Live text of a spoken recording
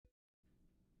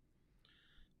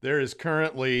There is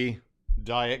currently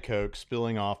Diet Coke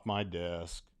spilling off my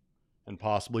desk and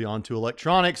possibly onto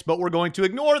electronics, but we're going to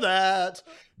ignore that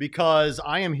because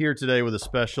I am here today with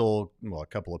a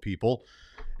couple of people.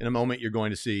 In a moment, you're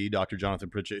going to see Dr. Jonathan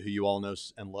Pritchett, who you all know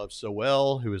and love so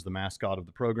well, who is the mascot of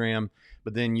the program.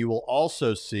 But then you will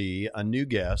also see a new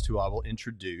guest who I will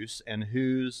introduce and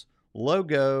whose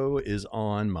logo is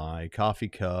on my coffee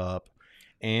cup.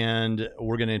 And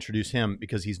we're going to introduce him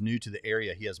because he's new to the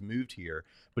area. He has moved here,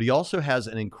 but he also has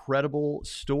an incredible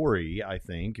story, I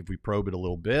think, if we probe it a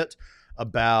little bit,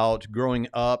 about growing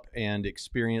up and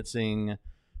experiencing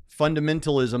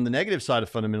fundamentalism, the negative side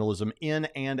of fundamentalism in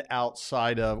and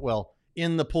outside of, well,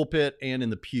 in the pulpit and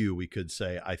in the pew, we could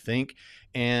say, I think,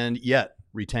 and yet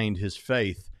retained his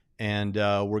faith and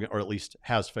or at least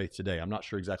has faith today. I'm not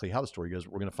sure exactly how the story goes,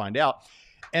 but we're going to find out.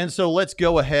 And so let's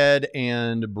go ahead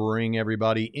and bring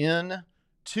everybody in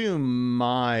to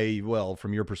my, well,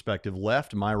 from your perspective,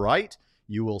 left, my right.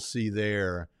 You will see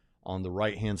there on the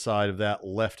right-hand side of that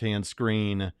left-hand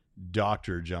screen,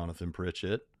 Dr. Jonathan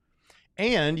Pritchett.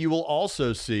 And you will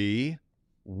also see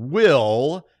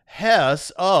Will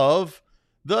Hess of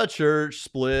the Church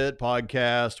Split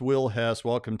podcast. Will Hess,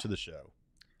 welcome to the show.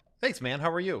 Thanks, man.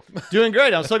 How are you? Doing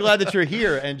great. I'm so glad that you're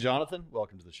here. And Jonathan,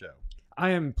 welcome to the show.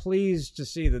 I am pleased to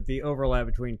see that the overlap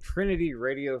between Trinity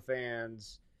Radio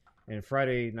fans and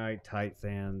Friday Night Tight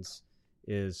fans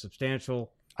is substantial.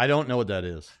 I don't know what that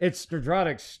is. It's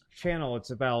Neurotic's channel.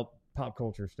 It's about pop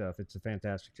culture stuff. It's a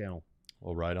fantastic channel.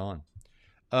 Well, right on.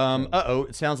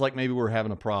 It sounds like maybe we're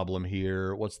having a problem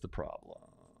here. What's the problem?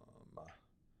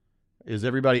 Is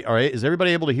everybody all right? Is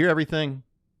everybody able to hear everything?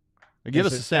 Give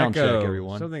us a sound check,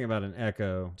 everyone. Something about an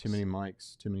echo. Too many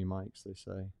mics, they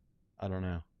say. I don't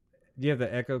know. Do you have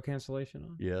the echo cancellation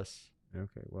on? Yes.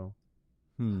 Okay, well.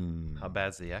 How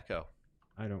bad's the echo?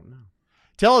 I don't know.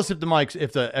 Tell us if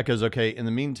the echo's okay. In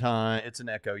the meantime, it's an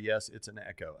echo. Yes, it's an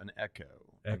echo. An echo.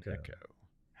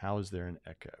 How is there an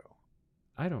echo?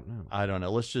 I don't know. I don't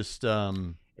know. Let's just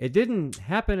It didn't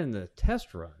happen in the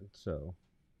test run, so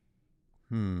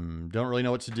don't really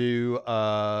know what to do.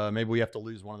 Maybe we have to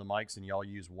lose one of the mics and y'all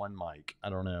use one mic. I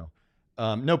don't know.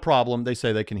 No problem. They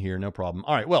say they can hear. No problem.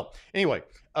 All right. Well, anyway,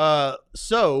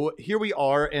 so here we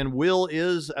are, and Will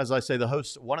is, as I say, the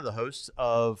host, one of the hosts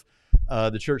of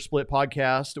the Church Split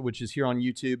podcast, which is here on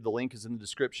YouTube. The link is in the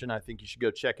description. I think you should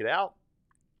go check it out.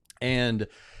 And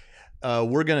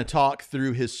we're going to talk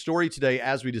through his story today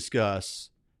as we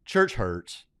discuss church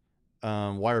hurt.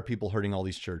 Why are people hurting all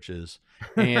these churches?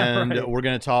 And right. We're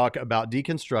going to talk about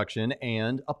deconstruction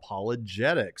and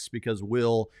apologetics because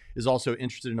Will is also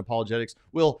interested in apologetics.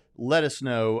 Will, let us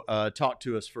know, talk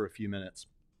to us for a few minutes.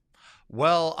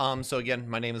 Well, so again,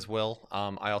 my name is Will.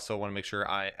 I also want to make sure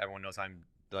everyone knows I'm,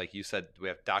 like you said, we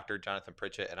have Dr. Jonathan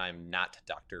Pritchett, and I'm not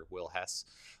Dr. Will Hess.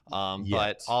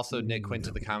 But also, Nick Quinn,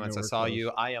 to the comments, I saw you.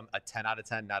 I am a 10 out of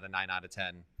 10, not a 9 out of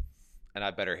 10. And I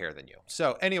have better hair than you.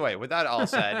 So anyway, with that all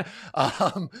said,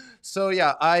 so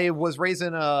yeah, I was raised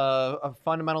in a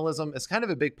fundamentalism. It's kind of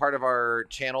a big part of our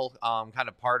channel. Kind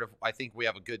of part of, I think we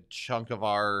have a good chunk of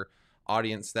our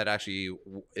audience that actually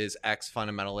is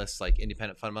ex-fundamentalists, like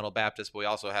independent fundamental Baptists. But we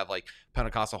also have like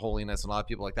Pentecostal holiness and a lot of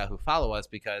people like that who follow us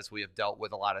because we have dealt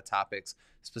with a lot of topics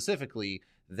specifically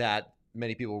that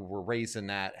many people were raised in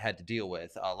that had to deal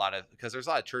with because there's a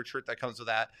lot of church hurt that comes with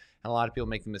that. And a lot of people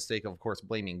make the mistake of course,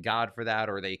 blaming God for that,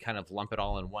 or they kind of lump it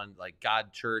all in one, like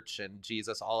God, church, and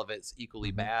Jesus, all of it's equally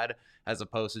bad, as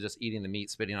opposed to just eating the meat,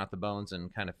 spitting out the bones,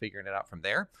 and kind of figuring it out from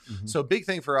there. So big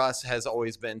thing for us has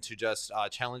always been to just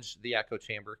challenge the echo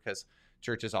chamber, because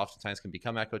churches oftentimes can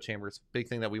become echo chambers. Big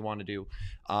thing that we want to do.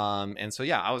 And so,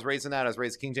 yeah, I was raised in that. I was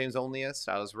raised King James onlyist.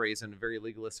 I was raised in a very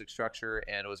legalistic structure,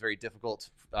 and it was very difficult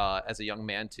as a young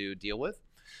man to deal with.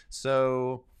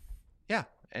 So, yeah,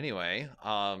 anyway.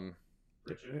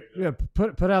 Yeah,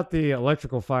 put out the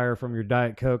electrical fire from your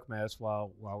Diet Coke mess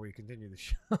while we continue the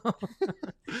show.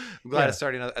 I'm glad it's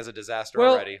starting as a disaster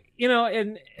already. You know,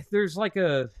 and there's like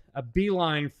a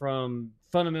beeline from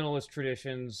fundamentalist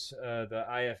traditions, the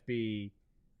IFB,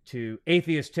 to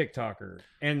atheist TikToker.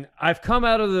 And I've come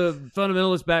out of the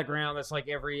fundamentalist background. That's like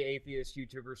every atheist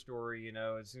YouTuber story, you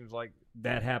know. It seems like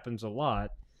that happens a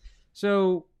lot.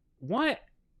 So why,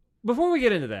 before we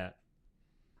get into that,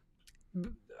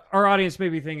 our audience may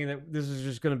be thinking that this is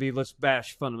just going to be, let's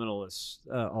bash fundamentalists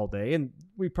all day. And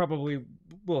we probably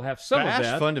will have some of that.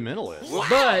 Bash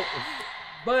fundamentalists.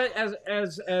 But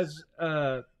as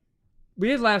we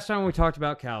did last time when we talked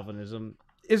about Calvinism,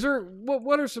 is there,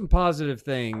 what are some positive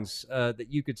things that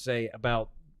you could say about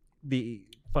the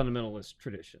fundamentalist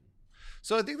tradition?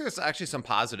 So I think there's actually some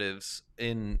positives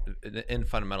in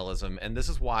fundamentalism, and this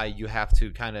is why you have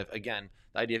to kind of, again,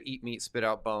 the idea of eat meat, spit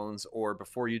out bones, or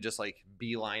before you just like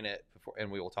beeline it,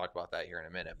 and we will talk about that here in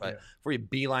a minute, but before you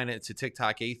beeline it to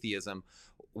TikTok atheism,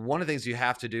 one of the things you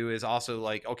have to do is also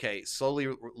like, okay, slowly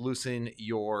loosen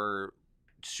your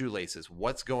shoelaces.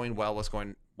 What's going well? What's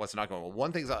not going well?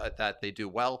 One thing that they do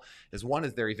well is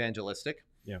they're evangelistic.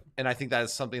 Yeah. And I think that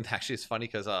is something that actually is funny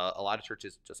because a lot of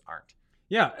churches just aren't.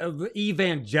 Yeah,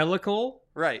 evangelical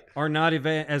are not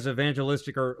as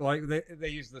evangelistic, or like they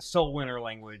use the soul winner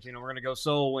language. You know, we're going to go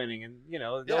soul winning, and you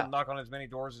know they'll knock on as many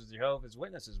doors as Jehovah's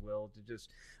Witnesses will to just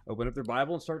open up their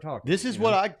Bible and start talking. This is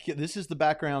this is the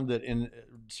background that, in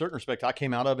a certain respect, I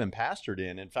came out of and pastored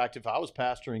in. In fact, if I was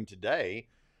pastoring today,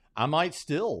 I might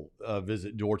still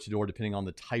visit door to door, depending on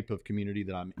the type of community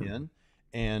that I'm in,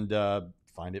 and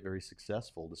find it very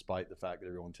successful, despite the fact that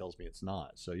everyone tells me it's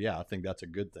not. So yeah, I think that's a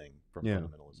good thing from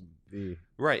fundamentalism.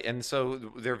 Right, and so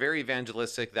they're very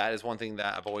evangelistic. That is one thing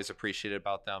that I've always appreciated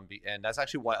about them, and that's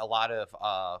actually what a lot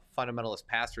of fundamentalist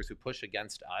pastors who push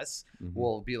against us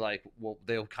will be like. Well,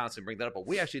 they'll constantly bring that up, but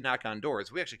we actually knock on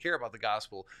doors. We actually care about the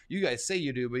gospel. You guys say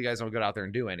you do, but you guys don't go out there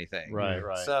and do anything. Right.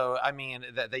 So I mean,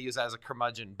 that they use that as a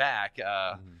curmudgeon back.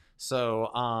 So,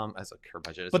 as a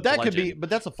curmudgeon, but that could be, but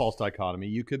that's a false dichotomy.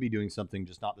 You could be doing something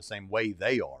just not the same way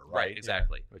they are, right? Right,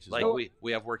 exactly. Which is like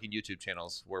we have working YouTube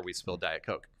channels where we spill Diet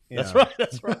Coke. Yeah.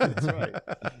 That's right.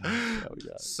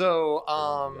 So,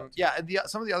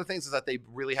 some of the other things is that they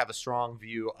really have a strong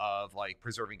view of like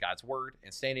preserving God's word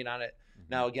and standing on it.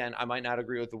 Now, again, I might not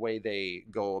agree with the way they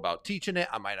go about teaching it.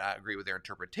 I might not agree with their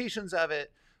interpretations of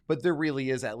it, but there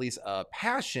really is at least a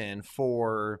passion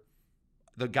for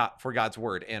God's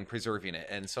word and preserving it,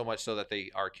 and so much so that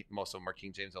most of them are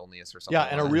King James onlyists or something. Yeah,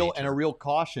 and a real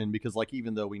caution, because like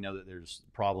even though we know that there's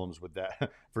problems with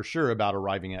that for sure about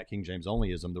arriving at King James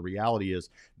onlyism, the reality is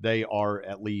they are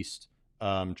at least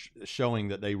showing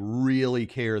that they really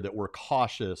care that we're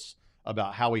cautious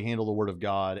about how we handle the Word of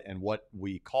God and what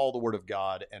we call the Word of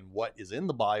God and what is in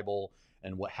the Bible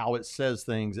and how it says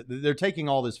things. They're taking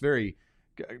all this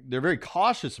they're very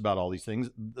cautious about all these things.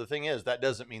 The thing is, that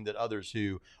doesn't mean that others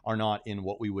who are not in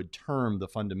what we would term the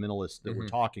fundamentalists that we're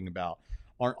talking about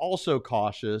aren't also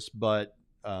cautious, but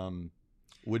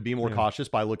would be more cautious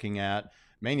by looking at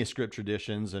manuscript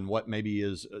traditions and what maybe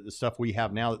is the stuff we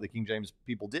have now that the King James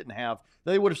people didn't have,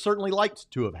 they would have certainly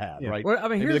liked to have had, right? Well, I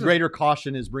mean, maybe the greater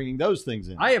caution is bringing those things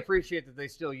in. I appreciate that they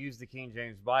still use the King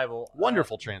James Bible.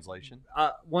 Wonderful translation.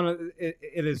 It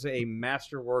is a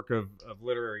masterwork of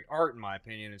literary art, in my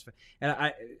opinion. And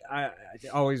I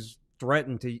always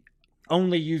threaten to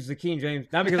only use the King James,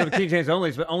 not because of the King James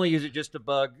only, but only use it just to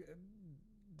bug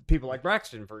people like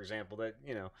Braxton, for example, that,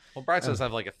 you know. Well, Braxton does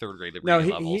have like a third grade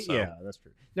liberty level. So. Yeah, that's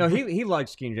true. No, he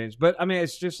likes King James, but I mean,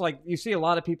 it's just like you see a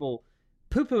lot of people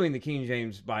poo-pooing the King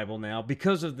James Bible now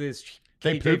because of this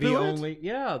KJV only.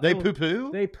 Yeah, they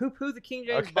poo-poo. They poo-poo the King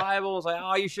James Bible. It's like,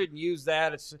 oh, you shouldn't use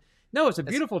that. It's a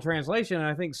beautiful translation, and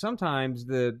I think sometimes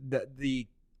the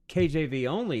KJV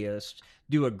onlyists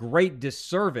do a great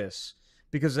disservice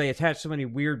because they attach so many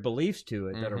weird beliefs to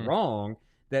it that are wrong,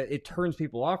 that it turns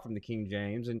people off from the King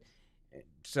James. And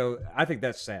so I think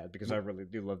that's sad, because I really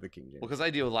do love the King James. Well, because I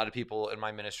deal with a lot of people in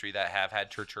my ministry that have had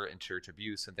church hurt and church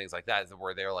abuse and things like that,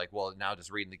 where they're like, well, now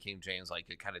just reading the King James, like,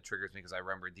 it kind of triggers me because I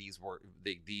remember these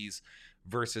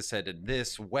verses said in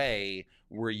this way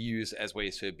were used as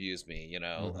ways to abuse me, you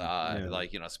know,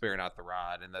 like, you know, sparing out the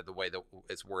rod, and the way that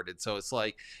it's worded. So it's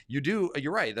like, you're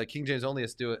right. The King James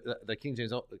onlyists do it, the King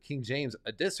James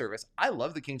a disservice. I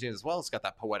love the King James as well. It's got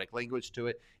that poetic language to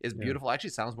it. It's beautiful. It actually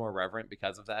sounds more reverent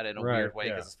because of that in a weird way,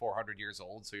 because it's 400 years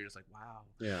old. So you're just like, wow.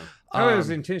 Yeah. It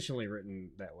was intentionally written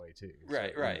that way too. So,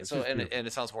 right. So, and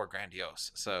it sounds more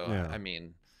grandiose. So, I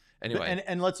mean, anyway,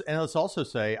 and let's also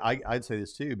say, I'd say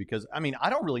this too, because I mean, I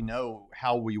don't really know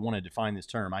how we want to define this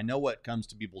term. I know what comes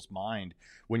to people's mind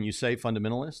when you say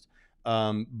fundamentalist,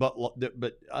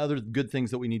 but other good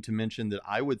things that we need to mention that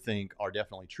I would think are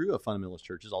definitely true of fundamentalist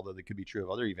churches, although they could be true of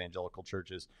other evangelical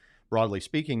churches, broadly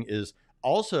speaking, is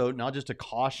also not just a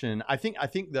caution. I think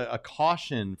a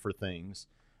caution for things,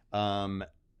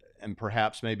 and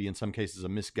perhaps maybe in some cases a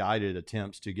misguided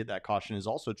attempts to get that caution is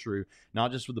also true,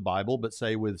 not just with the Bible, but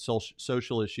say with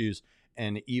social issues,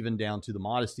 and even down to the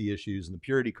modesty issues and the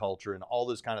purity culture and all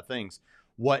those kind of things.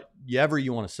 Whatever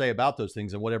you want to say about those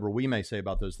things, and whatever we may say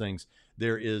about those things,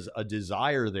 there is a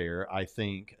desire there, I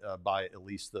think, by at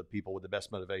least the people with the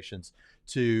best motivations,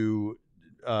 to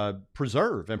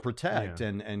preserve and protect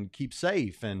and keep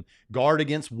safe and guard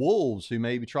against wolves who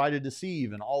maybe try to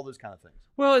deceive and all those kind of things.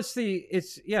 Well,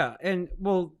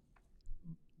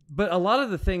 but a lot of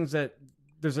the things that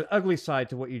there's an ugly side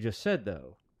to what you just said,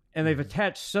 though. And they've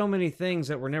attached so many things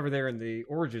that were never there in the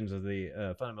origins of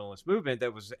the fundamentalist movement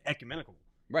that was ecumenical.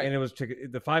 Right. And it was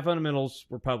the 5 fundamentals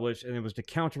were published, and it was to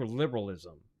counter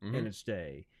liberalism in its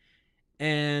day.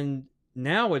 And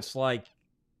now it's like,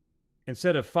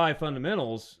 instead of 5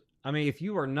 fundamentals, I mean, if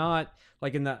you are not,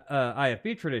 like in the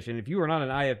IFB tradition, if you are not an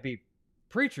IFB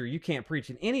preacher, you can't preach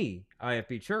in any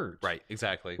IFB church. Right,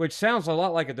 exactly. Which sounds a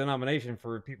lot like a denomination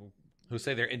for people who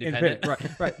say they're independent.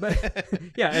 Right. But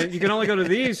yeah, and you can only go to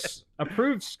these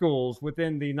approved schools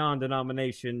within the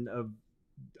non-denomination of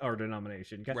our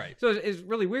denomination. Right. So it's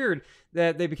really weird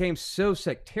that they became so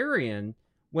sectarian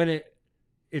when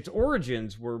its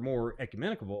origins were more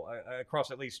ecumenical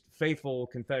across at least faithful,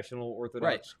 confessional, Orthodox.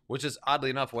 Right, which is oddly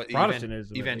enough what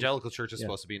Protestantism, evangelical church is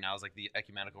supposed to be now, is like the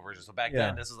ecumenical version. So back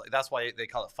then, this is that's why they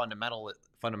call it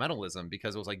fundamentalism,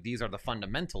 because it was like, these are the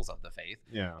fundamentals of the faith.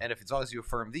 Yeah. And if as long as you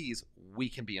affirm these, we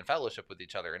can be in fellowship with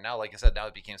each other. And now, like I said, now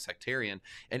it became sectarian.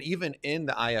 And even in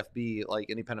the IFB, like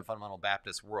Independent Fundamental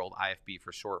Baptist world, IFB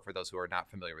for short, for those who are not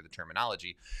familiar with the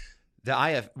terminology,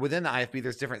 within the IFB,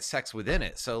 there's different sects within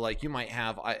it. So like you might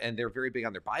have, and they're very big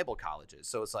on their Bible colleges.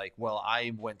 So it's like, well,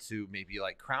 I went to maybe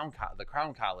like the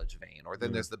Crown College vein, or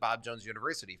then there's the Bob Jones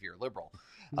University if you're liberal.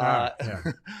 Then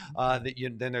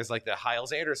there's like the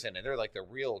Hiles Anderson, and they're like the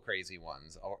real crazy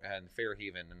ones, and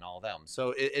Fairhaven and all them.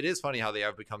 So it is funny how they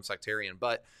have become sectarian.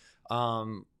 But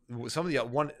some of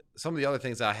the other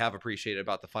things that I have appreciated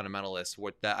about the fundamentalists,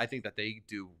 that I think that they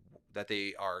do, that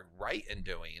they are right in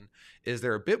doing, is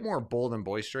they're a bit more bold and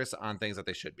boisterous on things that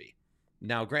they should be.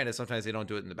 Now, granted, sometimes they don't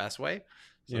do it in the best way.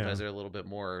 Sometimes they're a little bit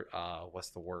more,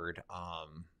 what's the word?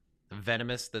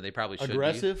 Venomous than they probably should be.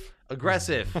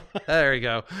 Aggressive. There you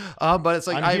go. But it's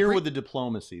like, I'm here with the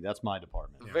diplomacy. That's my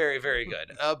department. Very, very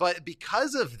good. But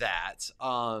because of that,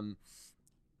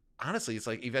 honestly, it's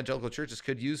like evangelical churches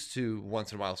could use to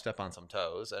once in a while step on some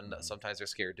toes, and sometimes they're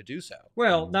scared to do so.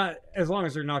 Well, not as long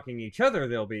as they're knocking each other,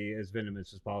 they'll be as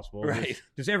venomous as possible. Right.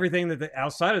 Just everything that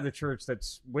outside of the church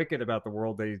that's wicked about the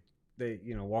world, they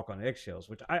walk on eggshells,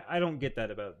 which I don't get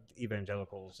that about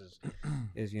evangelicals.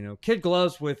 Is kid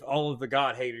gloves with all of the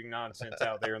God hating nonsense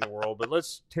out there in the world, but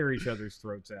let's tear each other's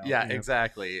throats out. Yeah,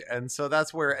 exactly. And so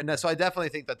that's where, and so I definitely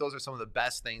think that those are some of the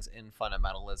best things in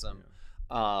fundamentalism.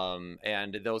 Yeah.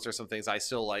 And those are some things I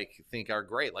still think are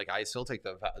great. Like I still take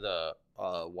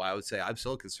I would say I'm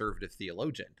still a conservative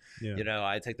theologian. Yeah.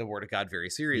 I take the word of God very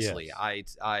seriously.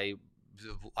 Yes. I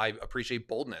appreciate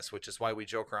boldness, which is why we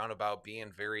joke around about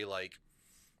being very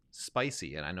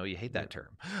spicy. And I know you hate that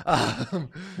term.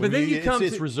 But then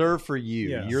it's reserved for you.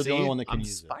 Yeah. You're the only one that can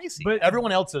use spicy. It. But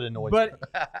everyone else it annoys. But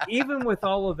even with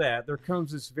all of that, there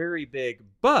comes this very big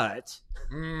but.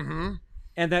 Mm-hmm.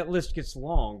 And that list gets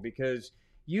long because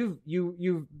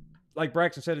you like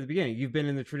Braxton said at the beginning, you've been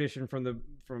in the tradition from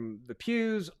the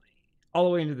pews all the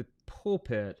way into the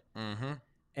pulpit. Mm-hmm.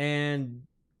 And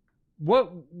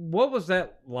what was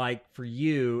that like for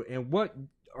you, and what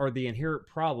are the inherent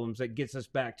problems that gets us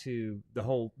back to the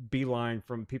whole beeline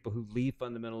from people who leave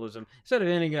fundamentalism instead of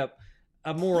ending up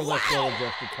a more or less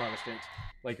well-adjusted Protestant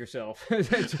like yourself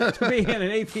to being an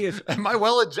atheist? Am I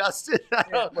well-adjusted?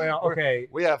 Yeah, well, okay.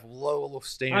 We have low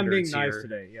standards. I'm being nice here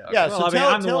today. Yeah. Yeah. Well, So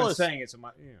I'm the tell one us, saying it. So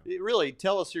really,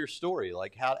 tell us your story.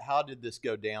 Like, how did this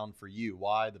go down for you?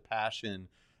 Why the passion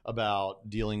about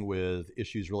dealing with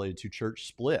issues related to church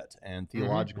split and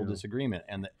theological disagreement?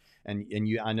 And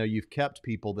you, I know you've kept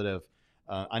people that have.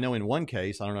 I know in one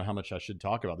case, I don't know how much I should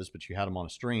talk about this, but you had them on a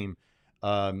stream.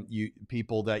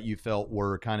 People that you felt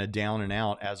were kind of down and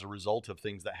out as a result of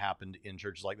things that happened in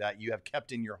churches like that, you have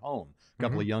kept in your home, a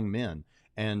couple of young men.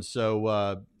 And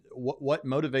so what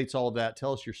motivates all of that?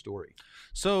 Tell us your story.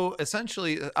 So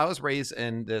essentially, I was raised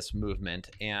in this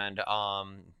movement, and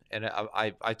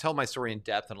I tell my story in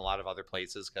depth in a lot of other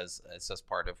places because it's just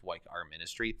part of our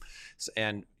ministry.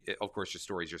 And of course, your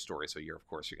story is your story, so you're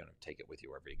going to take it with you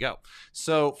wherever you go.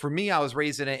 So for me, I was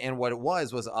raised in it, and what it was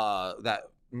that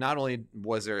not only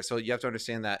was there, so you have to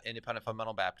understand that Independent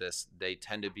Fundamental Baptists, they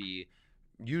tend to be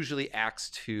usually Acts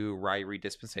 2 Ryrie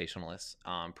dispensationalists,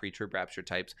 pre-trib rapture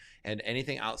types, and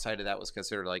anything outside of that was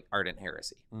considered ardent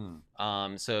heresy.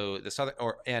 So the Southern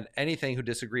and anything who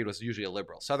disagreed was usually a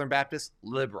liberal. Southern Baptist,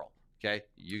 liberal. Okay,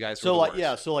 you guys. So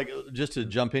just to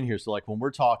jump in here, so when we're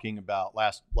talking about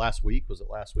last week, was it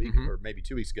last week or maybe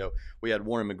 2 weeks ago, we had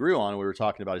Warren McGrew on. And we were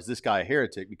talking about, is this guy a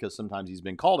heretic? Because sometimes he's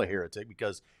been called a heretic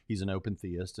because he's an open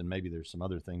theist, and maybe there's some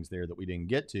other things there that we didn't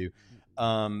get to.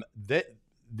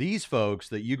 These folks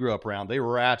that you grew up around, they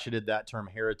ratcheted that term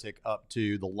heretic up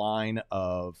to the line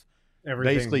of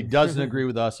everything. Basically doesn't agree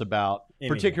with us about,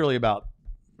 particularly about,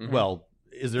 well,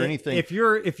 is there anything? If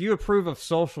you approve of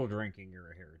social drinking,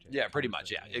 you're a heretic. Yeah, pretty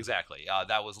much. Yeah, exactly.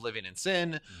 That was living in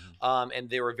sin. And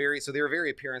they were very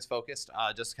appearance focused.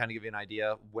 Just to kind of give you an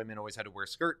idea, women always had to wear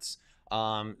skirts.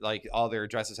 Like all their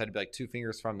dresses had to be like 2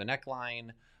 fingers from the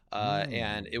neckline.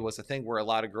 And it was a thing where a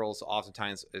lot of girls,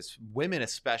 oftentimes, women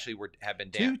especially, have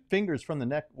been 2 fingers from the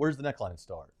neck. Where's the neckline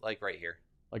start? Like right here.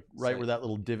 Like right where that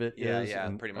little divot is? Yeah,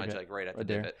 pretty much like right at the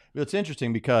divot. But it's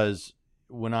interesting because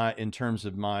in terms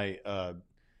of my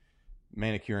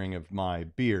manicuring of my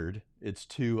beard, it's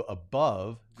 2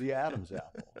 above the Adam's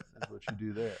apple. That's what you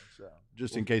do there. So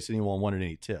just in case anyone wanted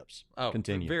any tips.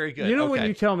 Continue. Very good. You know when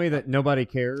you tell me that nobody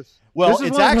cares? Well,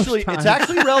 it's actually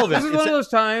relevant. This is one of those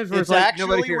times where it's like,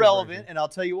 actually relevant, and I'll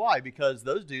tell you why. Because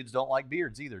those dudes don't like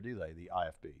beards either, do they? The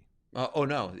IFB. Oh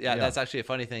no, yeah, that's actually a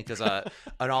funny thing because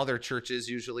in all their churches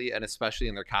usually, and especially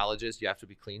in their colleges, you have to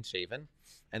be clean shaven,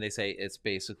 and they say it's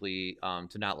basically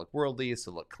to not look worldly, it's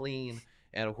to look clean.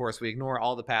 And of course, we ignore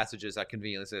all the passages that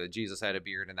conveniently say that Jesus had a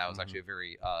beard, and that was actually a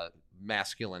very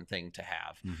masculine thing to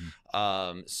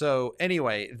have. So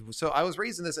anyway, so I was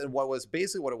raised in this, and what it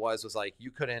was like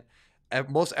you couldn't.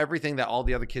 Most everything that all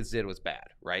the other kids did was bad,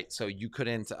 right? So you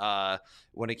couldn't,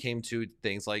 when it came to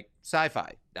things like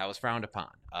sci-fi, that was frowned upon.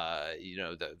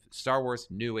 The Star Wars,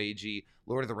 New Agey,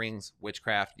 Lord of the Rings,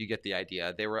 witchcraft. You get the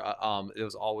idea. They were, it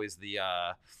was always the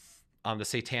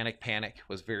satanic panic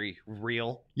was very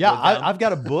real. Yeah, I've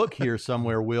got a book here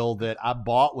somewhere, Will, that I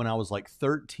bought when I was like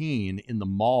 13 in the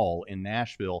mall in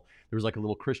Nashville. There was like a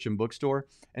little Christian bookstore,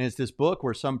 and it's this book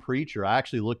where some preacher, I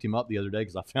actually looked him up the other day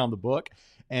because I found the book,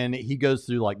 and he goes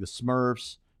through like the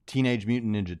Smurfs, Teenage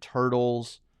Mutant Ninja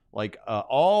Turtles, like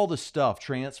all the stuff,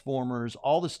 Transformers,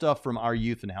 all the stuff from our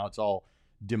youth and how it's all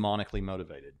demonically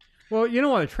motivated. Well, you know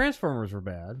why the Transformers were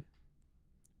bad?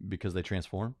 Because they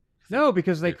transform? No,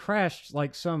 because they crashed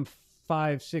like some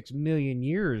 5-6 million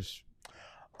years.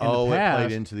 In the it past,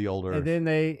 played into the old Earth. And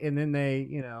then they,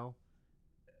 you know.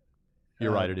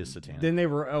 You're right. It is satanic. Then they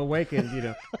were awakened, you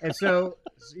know, and so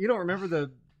you don't remember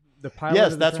the pilot.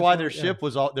 Yes, that's why their ship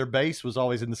was their base was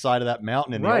always in the side of that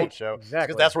mountain in the old show. Exactly,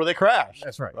 because that's where they crashed.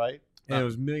 That's right. Right, and it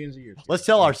was millions of years. Let's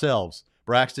tell ourselves.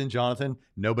 Braxton, Jonathan,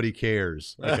 nobody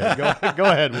cares. Okay, go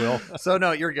ahead, Will. So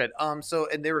no, you're good. And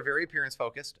they were very appearance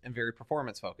focused and very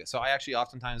performance focused. So I actually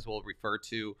oftentimes will refer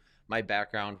to my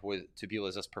background to people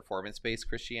as just performance based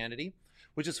Christianity,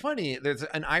 which is funny. There's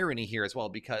an irony here as well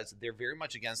because they're very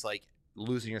much against like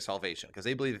losing your salvation because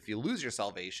they believe if you lose your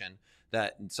salvation,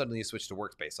 that suddenly you switch to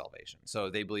works based salvation. So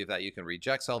they believe that you can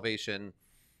reject salvation.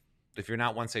 If you're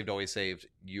not once saved, always saved,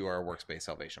 you are a works-based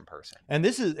salvation person. And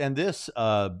this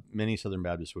many Southern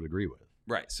Baptists would agree with.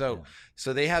 Right. So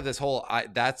they have this whole,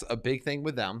 that's a big thing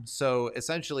with them. So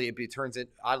essentially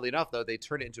oddly enough, though, they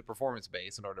turn it into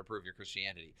performance-based in order to prove your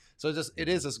Christianity. So it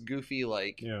is this goofy,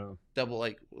 like, double,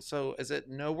 like, so is it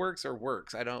no works or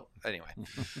works? Anyway.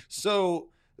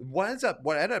 So what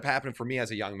ended up happening for me as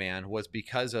a young man was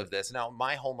because of this. Now,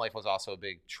 my home life was also a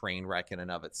big train wreck in and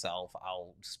of itself.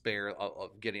 I'll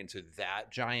get into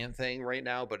that giant thing right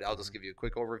now, but I'll just give you a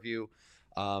quick overview.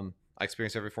 I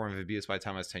experienced every form of abuse by the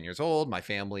time I was 10 years old. My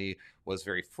family was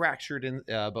very fractured,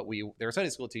 but they were Sunday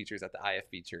school teachers at the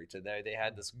IFB church, and they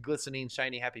had this glistening,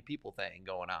 shiny, happy people thing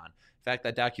going on. In fact,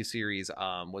 that docuseries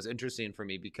was interesting for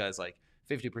me because, like,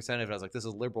 50% of it, I was like, this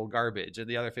is liberal garbage. And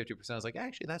the other 50%, I was like,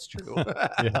 actually, that's true.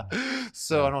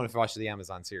 So I don't know if you watched the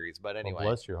Amazon series, but anyway. Well,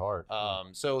 bless your heart.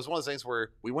 So it was one of those things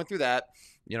where we went through that.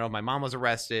 You know, my mom was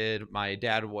arrested. My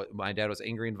dad was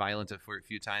angry and violent for a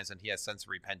few times, and he has since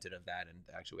repented of that. And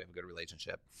actually, we have a good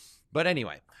relationship. But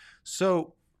anyway,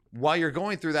 so while you're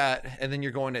going through that, and then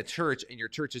you're going to church, and your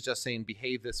church is just saying,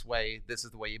 behave this way. This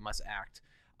is the way you must act.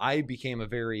 I became a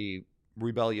very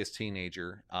rebellious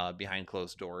teenager behind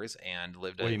closed doors and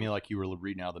lived. What do you mean, like you were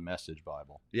reading out of the Message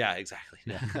Bible? Yeah, exactly.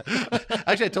 Yeah.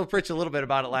 Actually, I told Pritch a little bit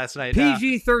about it last night.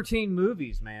 PG-13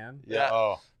 movies, man. Yeah.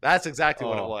 Oh, that's exactly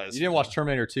what it was. You didn't watch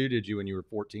Terminator 2, did you, when you were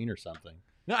 14 or something?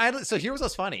 No, so here was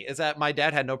what's funny is that my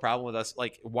dad had no problem with us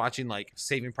like watching like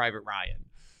Saving Private Ryan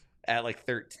at like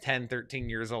 13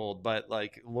 years old, but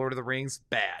like Lord of the Rings,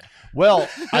 bad. Well,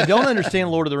 I don't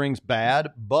understand Lord of the Rings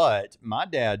bad, but my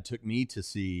dad took me to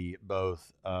see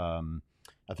both.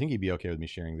 I think he'd be okay with me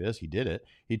sharing this. He did it.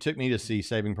 He took me to see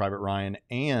Saving Private Ryan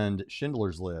and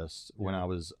Schindler's List when I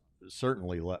was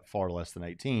certainly far less than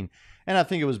 18. And I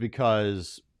think it was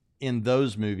because in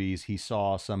those movies, he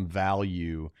saw some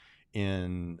value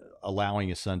in allowing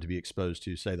his son to be exposed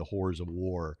to, say, the horrors of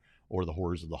war or the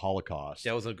horrors of the Holocaust.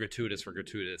 That was a gratuitous for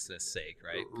gratuitousness sake,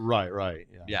 right? Right.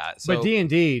 Yeah. So, but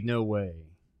D&D, no way.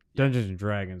 Dungeons and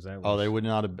Dragons, that was... Oh, they would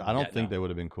not have... I don't think they would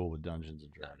have been cool with Dungeons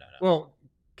and Dragons. No. Well,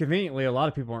 conveniently, a lot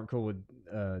of people aren't cool with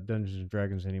Dungeons and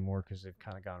Dragons anymore because they've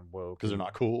kind of gone woke. Because they're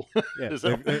not cool. Yeah,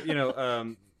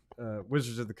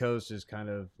 Wizards of the Coast is kind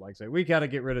of like say we got to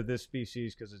get rid of this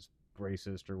species because it's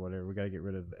racist or whatever. We got to get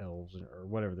rid of elves or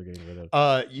whatever they're getting rid of.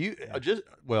 I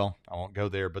won't go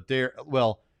there, but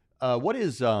what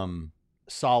is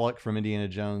Solak from Indiana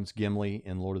Jones, Gimli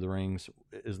in Lord of the Rings?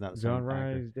 Isn't that the John same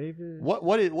Rhys actor? David?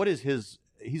 What is his?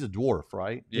 He's a dwarf,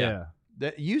 right? Yeah.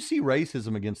 That you see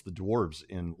racism against the dwarves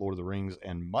in Lord of the Rings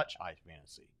and much high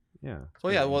fantasy. Yeah.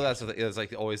 Well, yeah. Well, it's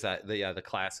like always the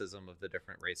classism of the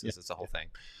different races. Yeah. It's the whole thing.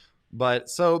 But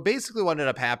so basically what ended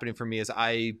up happening for me is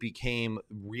I became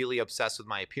really obsessed with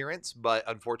my appearance, but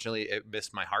unfortunately it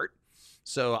missed my heart.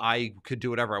 So I could do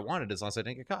whatever I wanted as long as I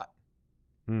didn't get caught.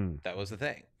 That was the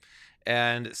thing.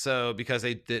 And so because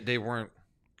they weren't,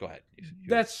 go ahead.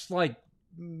 That's like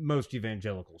most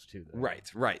evangelicals too, though.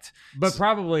 Right. But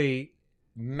probably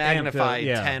magnified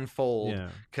tenfold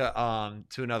to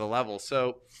another level.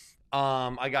 So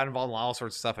I got involved in all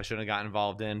sorts of stuff I shouldn't have gotten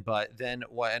involved in. But then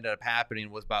what ended up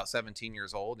happening was about 17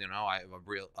 years old. You know,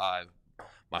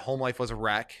 my home life was a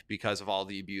wreck because of all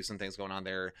the abuse and things going on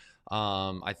there.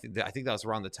 I think that was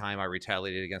around the time I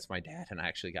retaliated against my dad, and I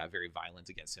actually got very violent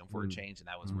against him for a change, and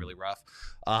that was really rough.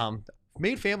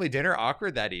 Made family dinner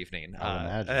awkward that evening.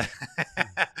 I imagine.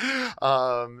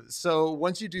 So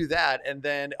once you do that, and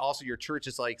then also your church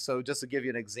is like, so just to give you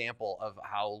an example of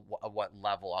what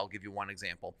level, I'll give you one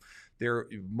example.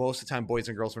 Most of the time, boys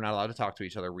and girls were not allowed to talk to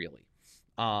each other really.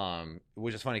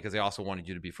 Which is funny because they also wanted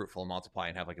you to be fruitful and multiply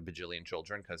and have like a bajillion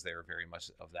children because they were very much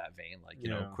of that vein, like, you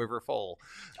know, quiver full.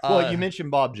 Well, you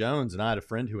mentioned Bob Jones, and I had a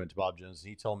friend who went to Bob Jones, and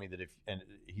he told me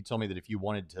that if you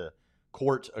wanted to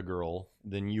court a girl,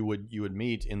 then you would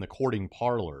meet in the courting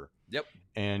parlor. Yep.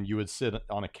 And you would sit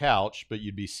on a couch, but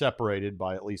you'd be separated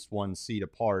by at least one seat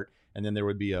apart. And then there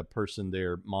would be a person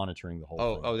there monitoring the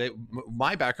whole thing.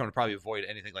 My background would probably avoid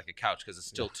anything like a couch because it's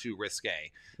still too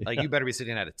risque. Like you better be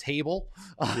sitting at a table,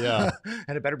 and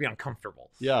it better be uncomfortable.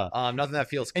 Yeah, nothing that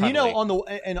feels cuddly. And you know,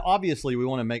 and obviously we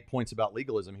want to make points about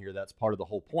legalism here. That's part of the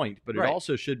whole point. But it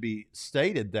also should be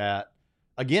stated that,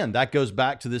 again, that goes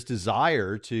back to this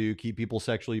desire to keep people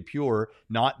sexually pure,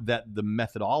 not that the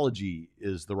methodology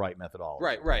is the right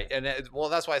methodology. Right. And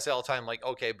that's why I say all the time, like,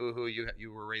 okay, boohoo,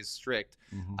 you were raised strict.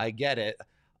 Mm-hmm. I get it.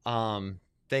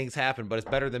 Things happen, but it's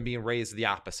better than being raised the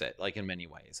opposite, like in many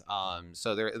ways.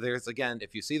 So there's, again,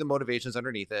 if you see the motivations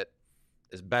underneath it,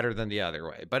 is better than the other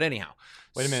way. But anyhow.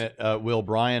 Wait a minute. Will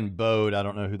Brian Bode, I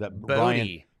don't know who that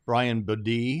Brian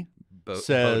Bodie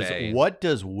says, Bode. What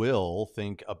does Will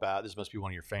think about, this must be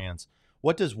one of your fans,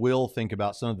 what does Will think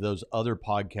about some of those other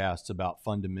podcasts about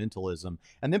fundamentalism?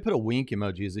 And then put a wink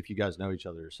emoji as if you guys know each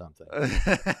other or something.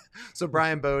 So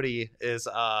Brian Bodie is,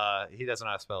 he doesn't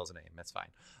know how to spell his name. That's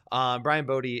fine. Brian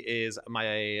Bodie is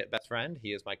my best friend.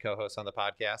 He is my co-host on the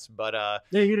podcast. But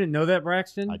yeah, you didn't know that,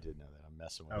 Braxton? I did know that.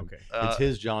 Messing with okay. him. It's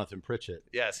his Jonathan Pritchett.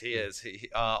 Yes, he is.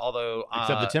 Although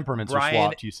except the temperaments are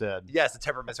swapped, you said. Yes, the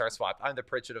temperaments are swapped. I'm the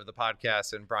Pritchett of the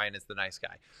podcast, and Brian is the nice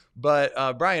guy.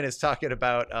 But Brian is talking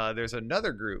about there's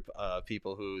another group of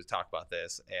people who talk about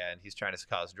this, and he's trying to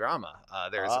cause drama.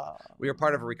 We are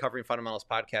part of a Recovering Fundamentalist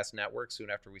podcast network.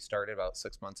 Soon after we started, about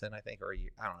 6 months in, I think, or a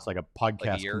year. I don't know. It's like a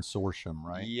podcast consortium,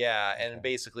 right? Yeah, and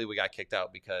basically we got kicked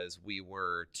out because we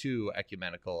were too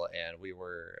ecumenical, and we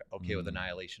were okay with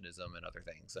annihilationism and other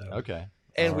things. So. Okay.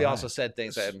 And we also said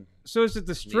things that. So is it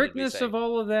the strictness of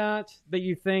all of that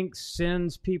you think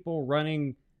sends people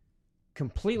running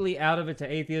completely out of it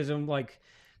to atheism? Like,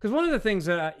 because one of the things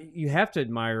that you have to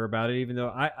admire about it, even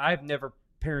though I've never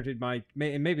parented and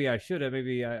maybe I should have,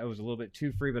 maybe I was a little bit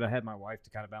too free, but I had my wife to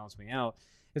kind of balance me out.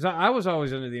 Is I was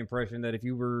always under the impression that if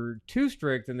you were too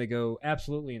strict, then they go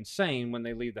absolutely insane when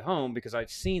they leave the home, because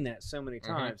I've seen that so many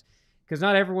times. Because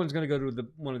not everyone's going to go to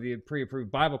one of the pre-approved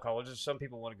Bible colleges. Some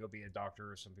people want to go be a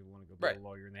doctor, or some people want to go be a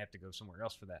lawyer, and they have to go somewhere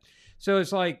else for that. So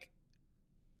it's like,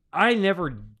 I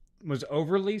never was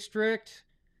overly strict,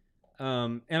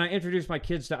 and I introduced my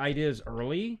kids to ideas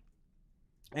early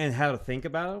and how to think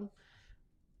about them.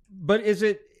 But is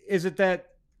it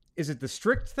the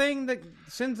strict thing that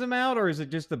sends them out, or is it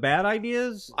just the bad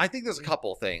ideas? I think there's a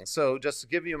couple of things. So just to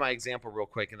give you my example real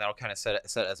quick, and that'll kind of set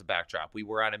it as a backdrop. We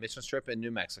were on a mission trip in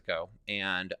New Mexico,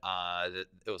 and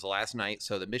it was the last night.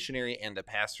 So the missionary and the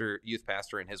youth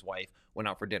pastor and his wife went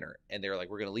out for dinner, and they were like,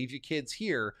 we're going to leave you kids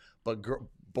here, but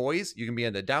boys, you can be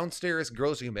in the downstairs.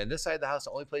 Girls, you can be on this side of the house.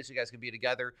 The only place you guys can be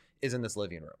together is in this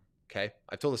living room. Okay.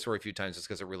 I've told this story a few times just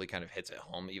because it really kind of hits at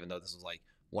home, even though this was like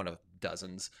one of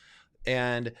dozens.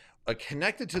 And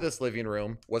connected to this living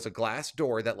room was a glass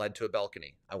door that led to a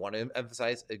balcony. I want to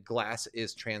emphasize, a glass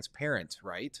is transparent,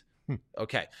 right?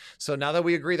 Okay. So now that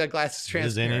we agree that glass is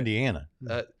transparent. It is in Indiana.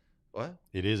 What?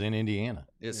 It is in Indiana.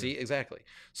 Yeah, see, exactly.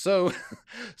 So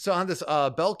on this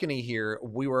balcony here,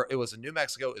 it was in New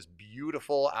Mexico. It was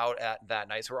beautiful out at that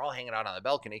night. So we're all hanging out on the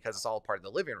balcony because it's all part of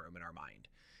the living room in our mind.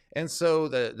 And so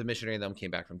the missionary and them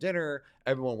came back from dinner.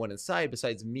 Everyone went inside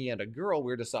besides me and a girl.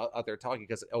 We were just out there talking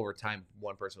because over time,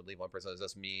 one person would leave, one person. It was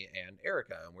just me and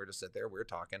Erica. And we're just sitting there, we were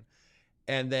talking.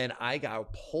 And then I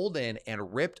got pulled in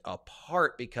and ripped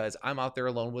apart because I'm out there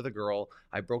alone with a girl.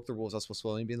 I broke the rules. I was supposed to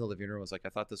only be in the living room. I was like, I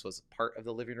thought this was part of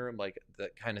the living room. Like,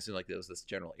 that kind of seemed like it was this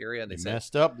general area. And they said,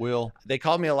 messed up, Will. They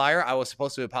called me a liar. I was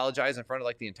supposed to apologize in front of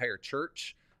like the entire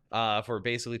church for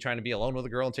basically trying to be alone with a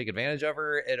girl and take advantage of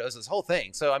her. It was this whole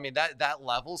thing. So, I mean, that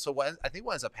level. So I think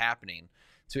what ends up happening,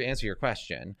 to answer your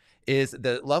question, is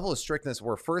the level of strictness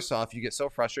where, first off, you get so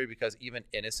frustrated because even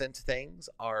innocent things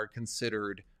are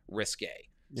considered risque.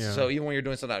 Yeah. So even when you're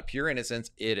doing something out of pure innocence,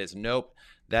 it is nope,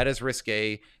 that is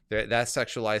risque, that's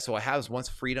sexualized. So what happens once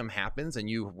freedom happens and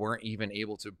you weren't even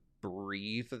able to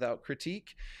breathe without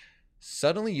critique,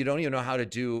 suddenly you don't even know how to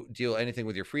deal anything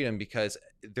with your freedom because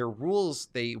their rules,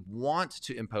 they want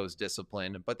to impose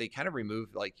discipline, but they kind of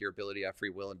remove like your ability to have free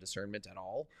will and discernment at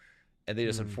all. And they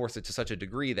just enforce it to such a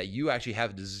degree that you actually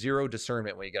have zero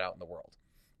discernment when you get out in the world.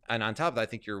 And on top of that, I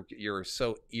think you're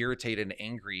so irritated and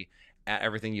angry at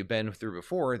everything you've been through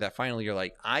before that finally you're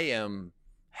like, I am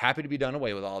happy to be done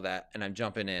away with all that, and I'm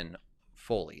jumping in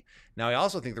fully. Now, I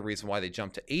also think the reason why they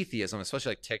jump to atheism,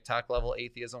 especially like TikTok level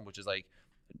atheism, which is like,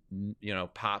 you know,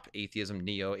 pop atheism,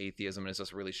 neo atheism, and it's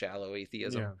just really shallow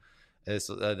atheism. Yeah. It's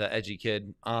the edgy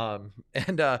kid.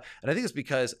 And I think it's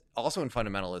because also in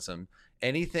fundamentalism,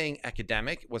 anything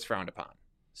academic was frowned upon.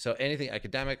 So anything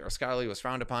academic or scholarly was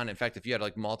frowned upon. In fact, if you had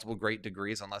like multiple great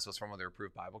degrees, unless it was from one of their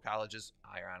approved Bible colleges,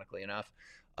 ironically enough,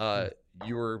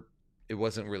 it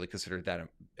wasn't really considered that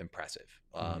impressive.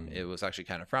 It was actually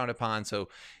kind of frowned upon. So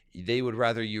they would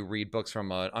rather you read books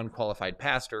from an unqualified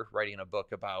pastor writing a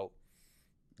book about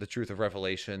the truth of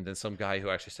Revelation than some guy who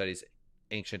actually studies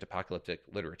ancient apocalyptic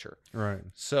literature. Right.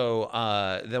 So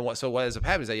what ends up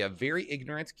happening is that you have very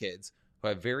ignorant kids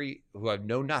who have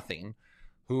know nothing,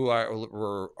 who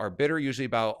are bitter usually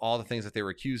about all the things that they were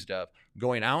accused of,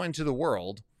 going out into the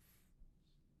world,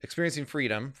 experiencing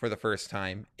freedom for the first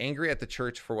time, angry at the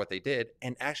church for what they did,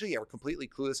 and actually are completely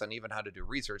clueless on even how to do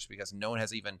research because no one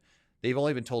has they've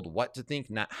only been told what to think,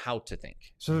 not how to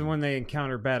think. So then when they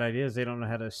encounter bad ideas, they don't know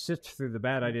how to sift through the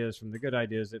bad ideas from the good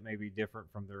ideas that may be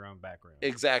different from their own background.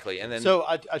 Exactly. And then, so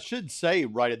I should say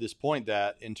right at this point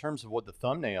that in terms of what the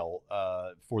thumbnail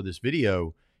for this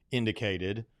video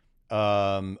indicated,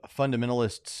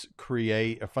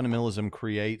 fundamentalism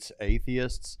creates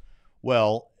atheists.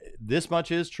 Well, this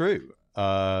much is true.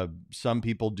 Some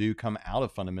people do come out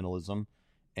of fundamentalism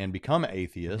and become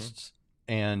atheists,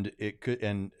 and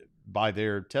by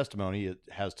their testimony, it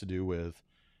has to do with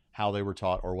how they were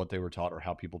taught or what they were taught or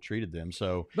how people treated them.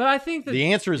 So, but I think that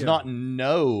the answer is not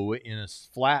no in a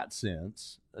flat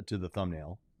sense to the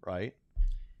thumbnail, right?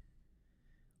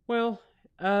 Well,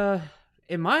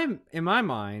 in my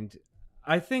mind,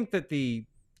 I think that the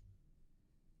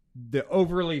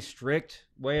overly strict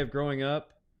way of growing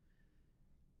up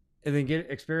and then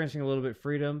experiencing a little bit of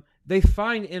freedom, they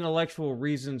find intellectual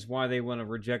reasons why they want to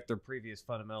reject their previous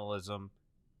fundamentalism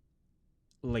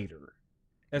later.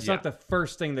 That's not the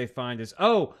first thing they find is,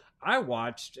 oh, I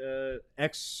watched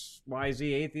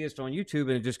XYZ Atheist on YouTube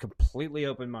and it just completely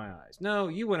opened my eyes. No,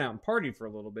 you went out and partied for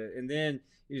a little bit and then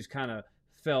you just kind of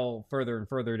fell further and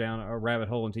further down a rabbit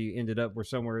hole until you ended up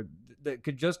somewhere that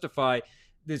could justify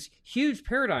this huge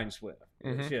paradigm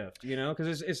shift, you know,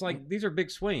 because it's like these are big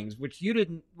swings, which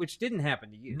didn't happen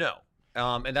to you. No.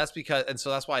 And that's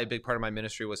why a big part of my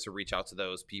ministry was to reach out to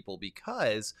those people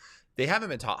because they haven't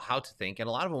been taught how to think. And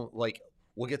a lot of them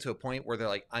will get to a point where they're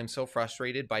like, I'm so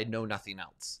frustrated, but I know nothing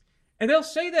else. And they'll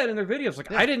say that in their videos. Like,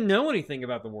 I didn't know anything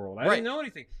about the world. I didn't know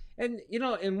anything. And, you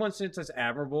know, in one sense, it's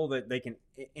admirable that they can,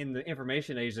 in the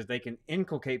information age, that they can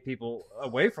inculcate people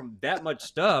away from that much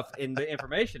stuff in the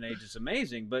information age. It's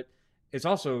amazing, but it's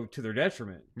also to their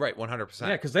detriment. Right, 100%.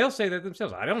 Yeah, because they'll say that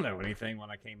themselves. I don't know anything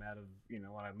when I came out of,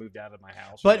 when I moved out of my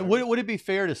house. But would it be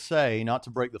fair to say, not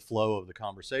to break the flow of the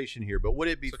conversation here, but would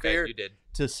it be fair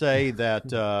to say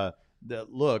that,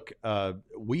 look,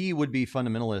 we would be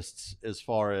fundamentalists as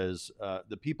far as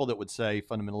the people that would say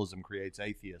fundamentalism creates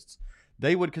atheists.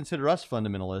 They would consider us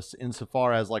fundamentalists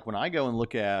insofar as, like, when I go and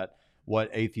look at what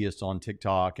atheists on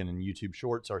TikTok and in YouTube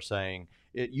Shorts are saying,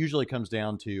 it usually comes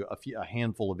down to a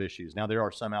handful of issues. Now, there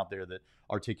are some out there that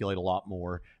articulate a lot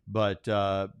more, but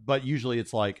usually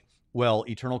it's like, well,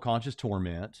 eternal conscious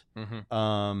torment,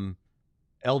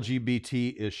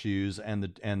 LGBT issues and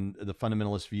the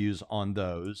fundamentalist views on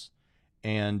those,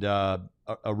 and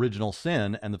original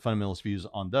sin and the fundamentalist views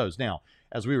on those. Now,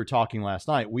 as we were talking last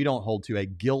night, we don't hold to a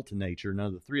guilt nature. None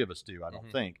of the three of us do, I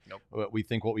don't think. Nope. We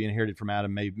think what we inherited from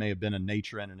Adam may have been a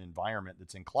nature and an environment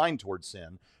that's inclined towards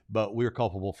sin, but we're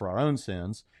culpable for our own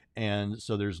sins. And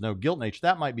so there's no guilt nature.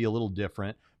 That might be a little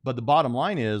different. But the bottom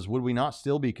line is, would we not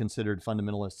still be considered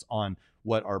fundamentalists on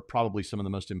what are probably some of the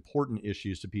most important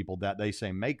issues to people that they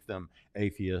say make them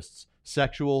atheists?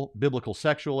 Biblical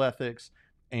sexual ethics,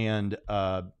 and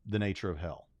the nature of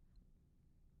hell.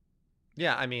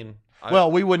 Yeah, I mean,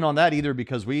 well, we wouldn't on that either,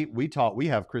 because we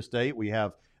have Chris Date, we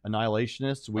have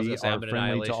annihilationists, we are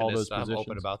friendly to all those positions. I'm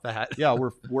open about that. Yeah,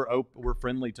 we're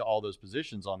friendly to all those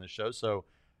positions on this show. So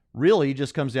really, it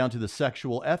just comes down to the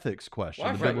sexual ethics question.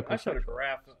 Well, I showed a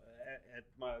graph at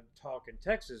my talk in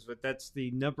Texas, but that's the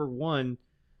number one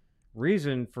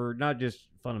reason for not just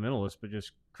fundamentalists, but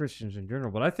just Christians in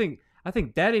general. But I think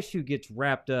that issue gets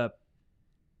wrapped up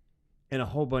in a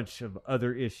whole bunch of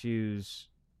other issues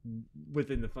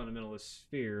within the fundamentalist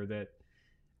sphere, that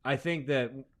I think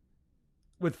that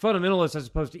with fundamentalists as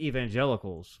opposed to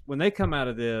evangelicals, when they come out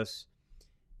of this,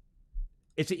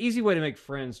 it's an easy way to make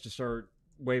friends to start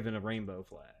waving a rainbow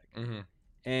flag.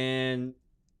 Mm-hmm. And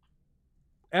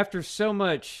after so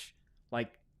much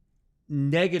like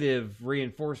negative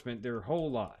reinforcement their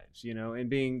whole lives, and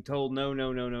being told no,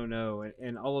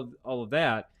 and all of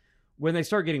that, when they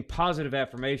start getting positive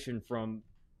affirmation from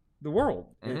the world,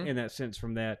 in that sense,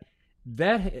 from that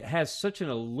has such an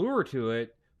allure to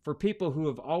it for people who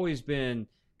have always been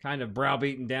kind of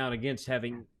browbeaten down against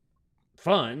having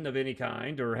fun of any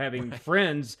kind, or having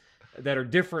friends that are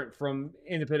different from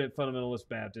independent fundamentalist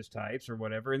Baptist types or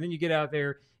whatever. And then you get out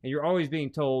there and you're always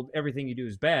being told everything you do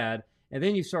is bad. And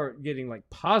then you start getting like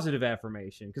positive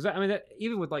affirmation. Because I mean, that,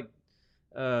 even with like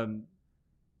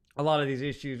a lot of these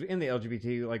issues in the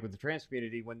LGBT, like with the trans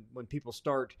community, when people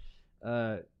start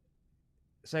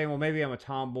saying, well, maybe I'm a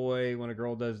tomboy when a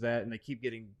girl does that, and they keep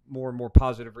getting more and more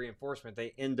positive reinforcement,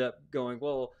 they end up going,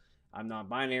 well, I'm not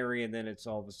binary, and then it's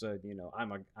all of a sudden,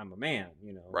 I'm a man,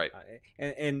 right?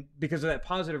 And because of that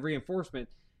positive reinforcement,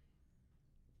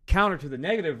 counter to the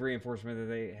negative reinforcement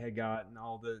that they had gotten,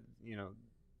 all the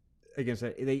against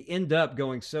that, they end up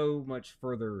going so much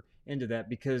further into that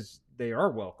because they are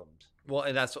welcomed. Well,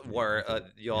 and that's where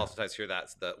you'll also hear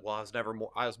that.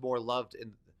 I was more loved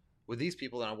with these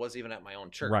people than I was even at my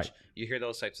own church. Right. You hear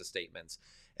those types of statements,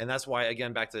 and that's why,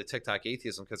 again, back to the TikTok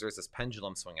atheism, because there's this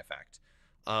pendulum swing effect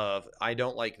of, I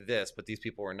don't like this, but these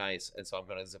people are nice, and so I'm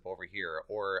going to zip over here.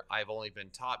 Or I've only been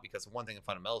taught, because one thing in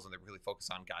fundamentalism, they really focus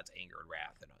on God's anger and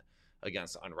wrath and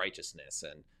against unrighteousness,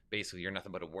 and basically you're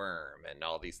nothing but a worm and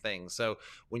all these things. So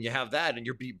when you have that and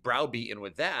you're browbeaten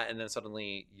with that, and then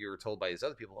suddenly you're told by these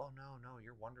other people, oh no,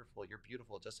 you're wonderful, you're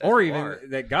beautiful, just as or you even are.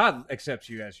 That God accepts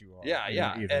you as you are.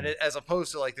 Yeah. And as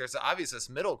opposed to like, there's obviously this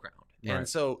middle ground. Right. And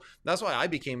so that's why I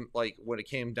became like, when it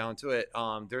came down to it,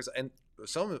 I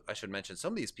should mention,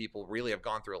 some of these people really have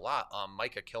gone through a lot.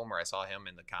 Micah Kilmer, I saw him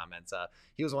in the comments.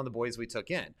 He was one of the boys we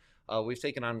took in. We've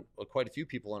taken on quite a few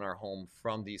people in our home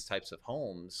from these types of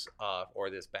homes or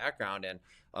this background. And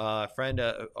a friend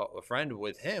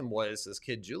with him was this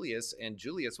kid, Julius. And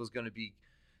Julius was going to be,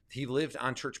 he lived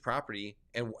on church property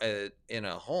and in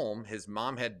a home. His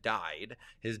mom had died.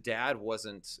 His dad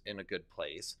wasn't in a good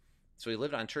place. So he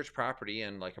lived on church property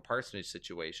in like a parsonage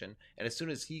situation. And as soon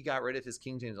as he got rid of his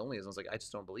King James onlyism, I was like, I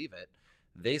just don't believe it.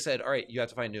 They said, all right, you have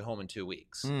to find a new home in 2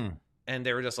 weeks. And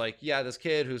they were just like, yeah, this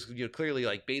kid who's clearly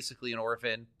like basically an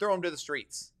orphan, throw him to the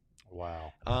streets.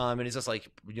 Wow. And he's just like,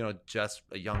 just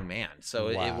a young man. So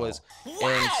it was,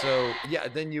 and so, yeah,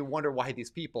 then you wonder why these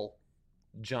people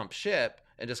jump ship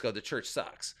and just go, the church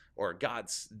sucks, or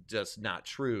God's just not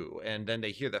true. And then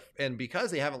they hear and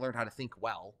because they haven't learned how to think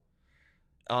well,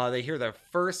 they hear the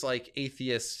first like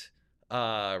atheist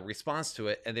response to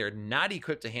it, and they're not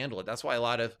equipped to handle it. That's why a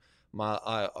lot of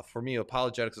for me,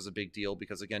 apologetics was a big deal,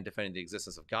 because again, defending the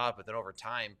existence of God. But then over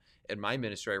time in my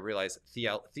ministry, I realized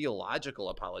theological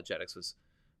apologetics was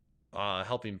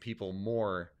helping people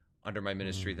more under my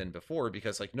ministry than before,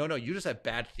 because like, no, you just have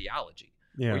bad theology.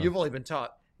 Or you've only been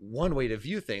taught one way to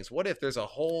view things. What if there's a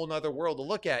whole nother world to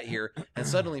look at here? And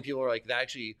suddenly people are like, that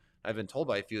actually, I've been told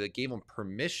by a few that gave them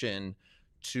permission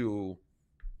to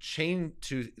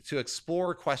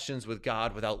explore questions with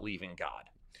God without leaving God.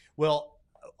 Well,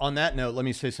 on that note, let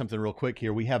me say something real quick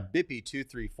here. We have Bippy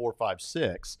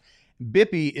 23456.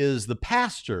 Bippy is the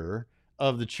pastor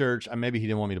of the church. Maybe he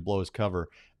didn't want me to blow his cover.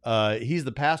 He's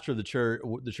the pastor of the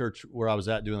church where I was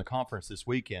at doing the conference this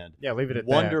weekend. Yeah, leave it at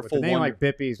wonderful, that. With a name like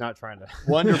Bippy, he's not trying to.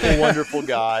 Wonderful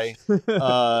guy.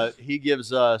 He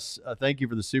gives us, thank you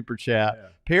for the super chat. Yeah.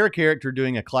 Pair character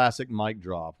doing a classic mic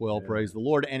drop. Well, praise the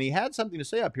Lord. And he had something to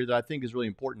say up here that I think is really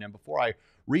important. And before I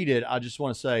read it, I just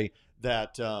want to say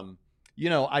that,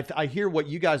 I hear what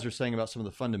you guys are saying about some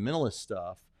of the fundamentalist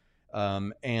stuff.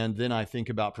 And then I think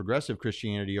about progressive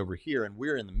Christianity over here, and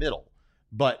we're in the middle.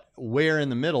 But where in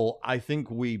the middle, I think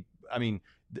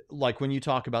like when you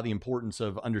talk about the importance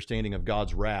of understanding of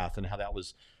God's wrath and how that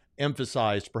was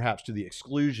emphasized perhaps to the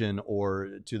exclusion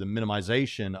or to the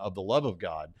minimization of the love of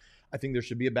God, I think there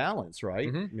should be a balance, right?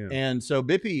 Mm-hmm. Yeah. And so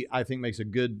Bippy, I think, makes a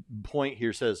good point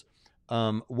here, says,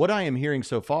 what I am hearing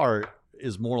so far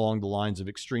is more along the lines of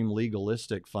extreme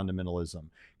legalistic fundamentalism.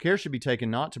 Care should be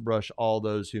taken not to brush all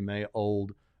those who may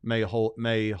hold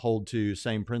to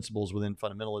same principles within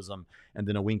fundamentalism, and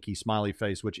then a winky smiley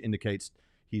face, which indicates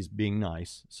he's being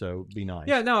nice. So be nice.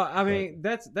 Yeah, no, I mean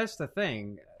that's the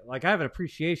thing. Like, I have an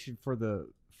appreciation for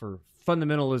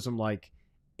fundamentalism, like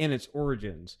in its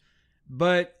origins,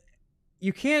 but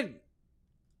you can't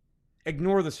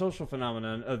ignore the social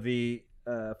phenomenon of the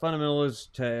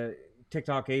fundamentalist to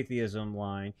TikTok atheism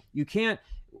line. You can't.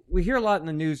 We hear a lot in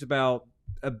the news about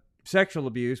sexual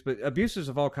abuse, but abuses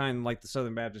of all kinds, like the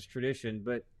Southern Baptist tradition.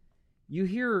 But you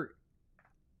hear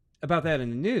about that in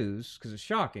the news because it's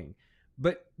shocking.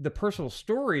 But the personal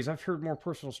stories, I've heard more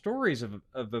personal stories of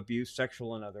abuse,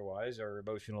 sexual and otherwise, or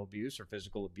emotional abuse or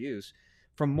physical abuse,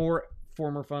 from more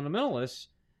former fundamentalists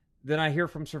than I hear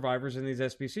from survivors in these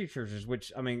SBC churches.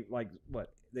 Which, I mean, like,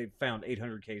 what, they found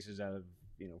 800 cases out of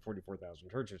 44,000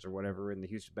 churches or whatever in the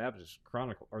Houston Baptist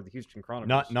Chronicle or the Houston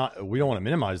Chronicles. Not. We don't want to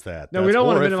minimize that. No, we don't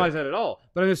want to minimize that at all.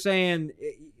 But I'm just saying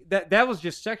that was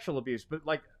just sexual abuse. But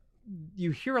like, you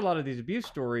hear a lot of these abuse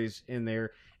stories in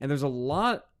there, and there's a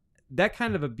lot that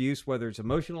kind of abuse, whether it's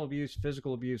emotional abuse,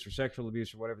 physical abuse, or sexual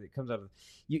abuse, or whatever that comes out of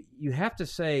it. You have to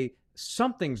say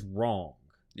something's wrong.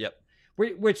 Yep.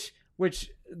 Which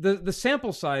the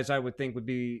sample size, I would think, would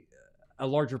be a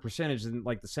larger percentage than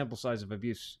like the sample size of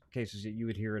abuse cases that you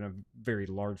would hear in the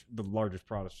largest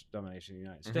Protestant domination in the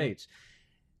United States.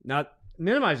 Not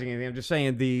minimizing anything, I'm just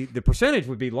saying the percentage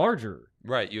would be larger.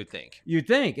 Right, you'd think.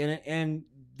 And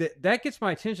that gets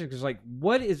my attention because, like,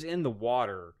 what is in the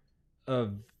water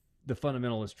of the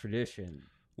fundamentalist tradition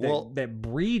that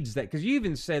breeds that? Because you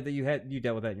even said that you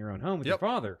dealt with that in your own home with your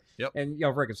father. Yep. And y'all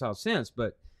have reconciled since,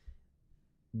 but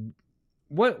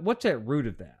what's at root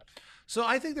of that? So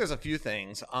I think there's a few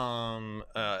things,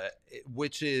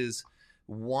 which is,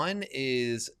 one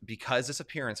is because it's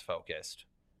appearance focused,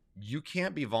 you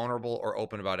can't be vulnerable or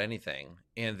open about anything.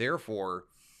 And therefore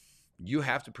you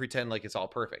have to pretend like it's all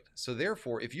perfect. So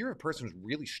therefore, if you're a person who's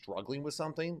really struggling with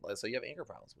something, let's say you have anger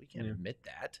problems, we can't admit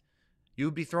that. You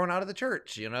would be thrown out of the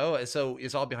church, So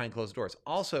it's all behind closed doors.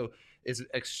 Also, is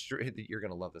you're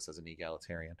going to love this as an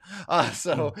egalitarian.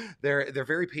 So they're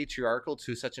very patriarchal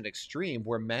to such an extreme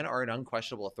where men are an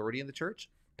unquestionable authority in the church.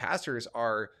 Pastors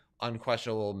are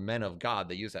unquestionable men of God.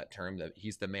 They use that term, that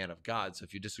he's the man of God. So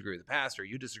if you disagree with the pastor,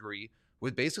 you disagree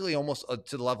with basically almost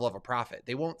to the level of a prophet.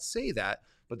 They won't say that,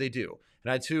 but they do.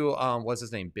 And I too, what's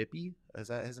his name? Bippy? Is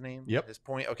that his name? Yep. His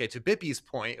point. Okay. To Bippy's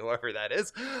point, whoever that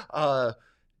is,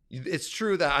 it's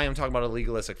true that I am talking about a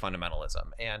legalistic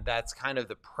fundamentalism. And that's kind of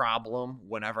the problem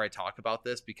whenever I talk about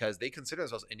this, because they consider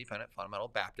themselves independent fundamental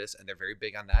Baptists, and they're very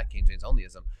big on that, King James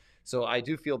onlyism. So I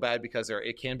do feel bad because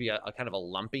it can be a kind of a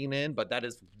lumping in, but that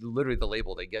is literally the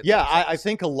label they get. Yeah, I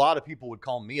think a lot of people would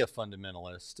call me a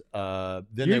fundamentalist.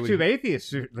 Then YouTube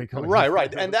atheists, they call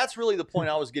right. And that's really the point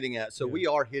I was getting at. So we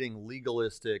are hitting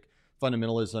legalistic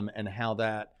fundamentalism and how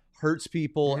that hurts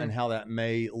people and how that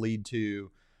may lead to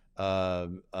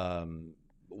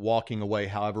walking away,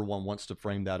 however one wants to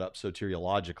frame that up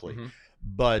soteriologically.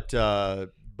 But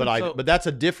that's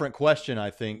a different question,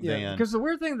 I think, than... Because the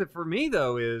weird thing that for me,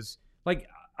 though, is, like,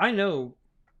 I know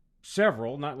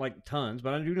several, not like tons,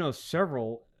 but I do know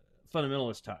several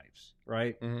fundamentalist types,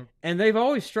 right? And they've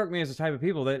always struck me as the type of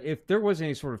people that if there was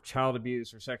any sort of child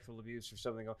abuse or sexual abuse or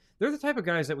something, they're the type of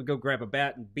guys that would go grab a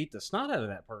bat and beat the snot out of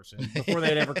that person before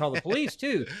they'd ever call the police,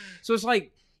 too. So it's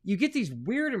like, you get these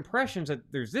weird impressions that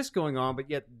there's this going on, but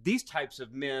yet these types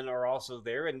of men are also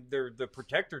there, and they're the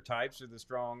protector types or the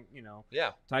strong,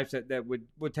 types that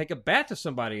would take a bat to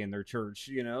somebody in their church,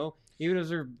 even as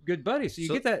they're good buddies. So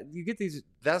you get these.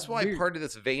 That's why part of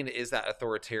this vein is that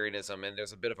authoritarianism, and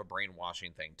there's a bit of a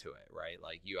brainwashing thing to it, right?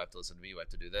 Like, you have to listen to me, you have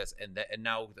to do this, and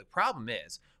now the problem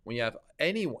is when you have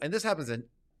anyone, and this happens in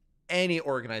any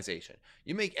organization,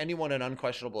 you make anyone an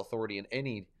unquestionable authority in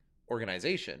any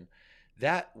organization.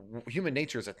 that human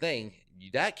nature is a thing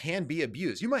that can be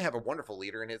abused. You might have a wonderful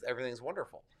leader and everything's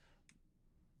wonderful,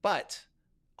 but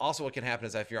also what can happen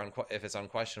is if it's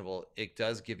unquestionable, it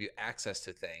does give you access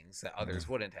to things that others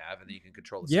wouldn't have, and then you can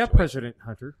control the situation. President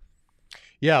Hunter.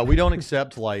 Yeah, we don't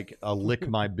accept like a lick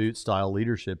my boot style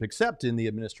leadership, except in the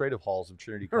administrative halls of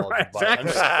Trinity College. Right,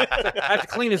 exactly. I have to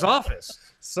clean his office.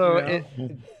 So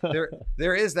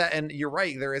there is that, and you're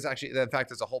right. There is actually, in fact,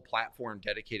 there's a whole platform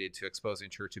dedicated to exposing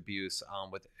church abuse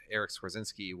with Eric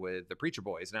Skwarczynski with the Preacher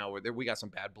Boys. Now we got some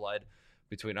bad blood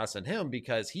between us and him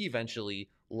because he eventually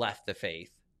left the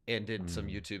faith and did some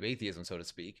YouTube atheism, so to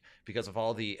speak, because of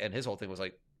and his whole thing was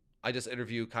like, I just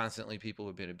interview constantly people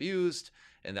who've been abused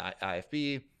in the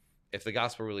IFB. If the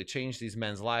gospel really changed these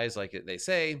men's lives, like they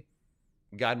say,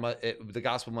 the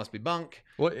gospel must be bunk.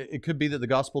 Well, it could be that the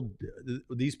gospel,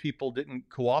 these people didn't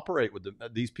cooperate with them.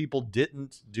 These people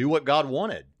didn't do what God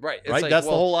wanted. Right. It's right. Like, that's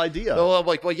the whole idea. Well, I'm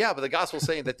like, well, yeah, but the gospel's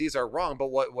saying that these are wrong.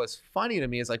 But what was funny to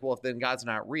me is like, well, if then God's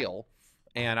not real.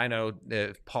 And I know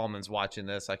if Paulman's watching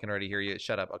this, I can already hear you.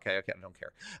 Shut up. Okay, I don't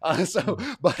care.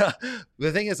 But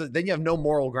the thing is that then you have no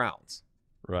moral grounds.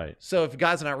 Right. So if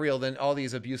God's not real, then all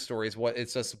these abuse stories,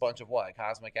 it's just a bunch of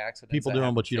cosmic accidents. People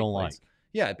doing what you don't like.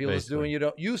 Yeah, people just doing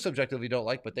you subjectively don't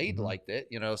like, but they liked it.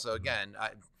 So again,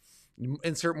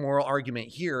 insert moral argument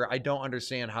here. I don't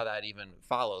understand how that even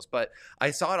follows, but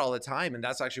I saw it all the time, and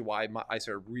that's actually why I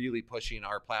started really pushing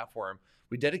our platform.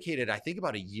 We dedicated, I think,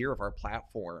 about a year of our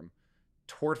platform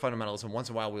toward fundamentalism. Once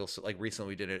in a while, recently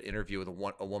we did an interview with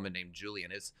a woman named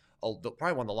Julian. It's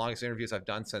probably one of the longest interviews I've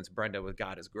done since Brenda with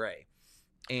God is Gray.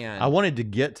 And I wanted to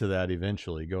get to that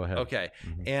eventually. Go ahead. Okay.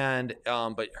 And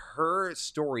but her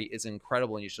story is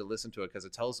incredible, and you should listen to it because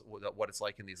it tells what it's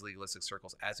like in these legalistic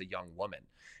circles as a young woman.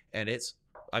 And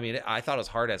I thought it was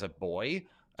hard as a boy,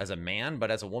 as a man,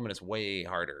 but as a woman, it's way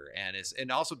harder.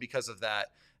 And also because of that.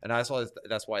 And that's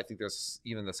why I think there's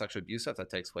even the sexual abuse stuff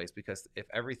that takes place, because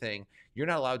you're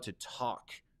not allowed to talk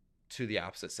to the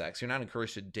opposite sex. You're not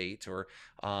encouraged to date or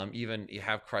even you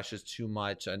have crushes too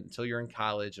much until you're in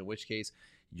college, in which case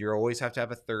you always have to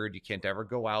have a third. You can't ever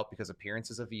go out because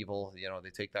appearances of evil.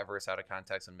 They take that verse out of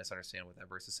context and misunderstand what that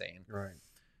verse is saying. Right.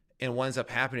 And what ends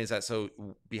up happening is that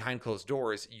behind closed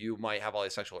doors, you might have all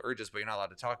these sexual urges, but you're not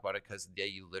allowed to talk about it because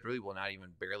you literally will not even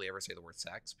barely ever say the word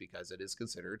sex because it is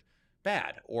considered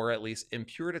bad, or at least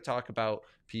impure to talk about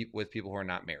with people who are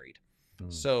not married.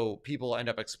 So people end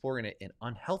up exploring it in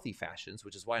unhealthy fashions,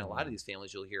 which is why in a lot of these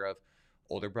families you'll hear of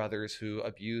older brothers who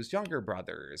abuse younger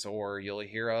brothers, or you'll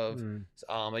hear of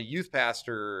a youth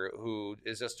pastor who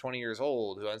is just 20 years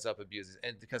old who ends up abusing,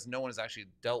 and because no one has actually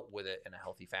dealt with it in a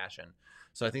healthy fashion.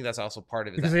 So I think that's also part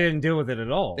of it. Because they didn't deal with it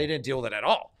at all. They didn't deal with it at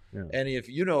all. Yeah. And if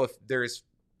there's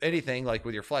anything like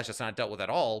with your flesh that's not dealt with at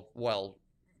all, well,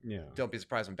 don't be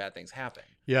surprised when bad things happen.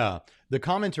 Yeah. The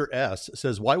commenter S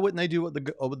says, why wouldn't they do what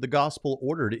the gospel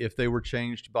ordered if they were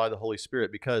changed by the Holy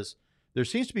Spirit? Because there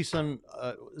seems to be some,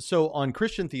 so on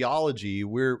Christian theology,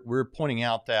 we're pointing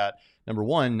out that, number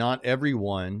one, not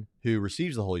everyone who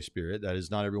receives the Holy Spirit, that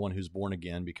is not everyone who's born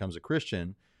again becomes a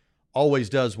Christian, always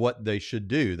does what they should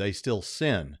do. They still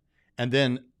sin. And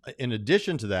then in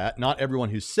addition to that, not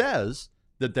everyone who says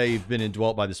that they've been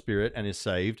indwelt by the Spirit and is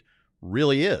saved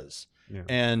really is. Yeah.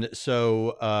 And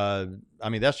so,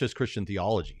 that's just Christian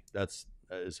theology.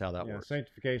 Is how that works.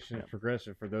 Sanctification is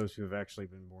progressive for those who have actually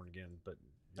been born again, but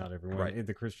not everyone in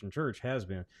the Christian church has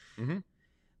been.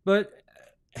 But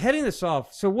heading this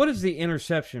off, so what is the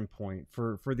interception point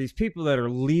for these people that are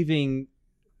leaving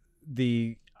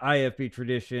the IFB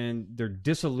tradition, they're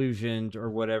disillusioned or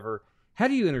whatever? How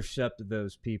do you intercept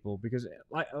those people? Because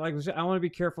like I said, I want to be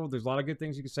careful. There's a lot of good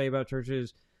things you can say about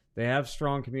churches. They have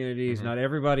strong communities. Not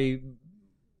everybody,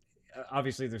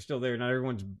 obviously, they're still there. Not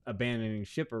everyone's abandoning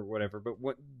ship or whatever.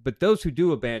 But those who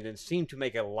do abandon seem to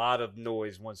make a lot of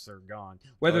noise once they're gone.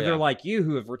 Whether they're like you,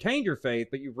 who have retained your faith,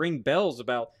 but you ring bells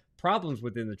about problems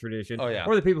within the tradition,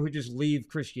 or the people who just leave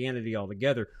Christianity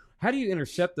altogether. How do you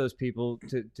intercept those people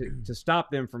to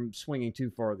stop them from swinging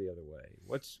too far the other way?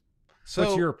 What's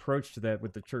your approach to that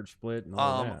with the church split and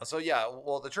all that?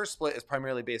 The church split is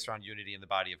primarily based around unity in the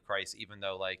body of Christ, even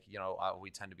though we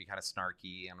tend to be kind of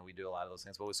snarky and we do a lot of those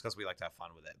things, but it's because we like to have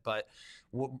fun with it. But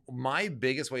my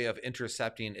biggest way of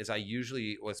intercepting is I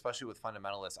usually, especially with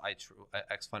fundamentalists,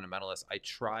 ex-fundamentalists, I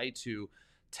try to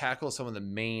tackle some of the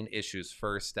main issues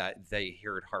first that they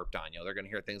hear it harped on. They're going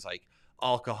to hear things like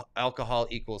alcohol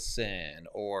equals sin,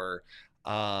 or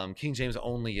King James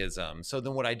onlyism. So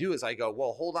then what I do is I go,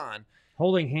 well, hold on.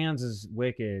 Holding hands is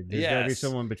wicked. There's got to be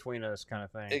someone between us, kind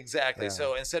of thing. Exactly. Yeah.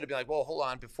 So instead of being like, well, hold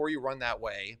on, before you run that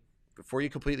way, before you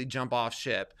completely jump off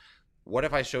ship, what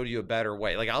if I showed you a better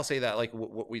way? Like, I'll say that, like,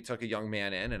 we took a young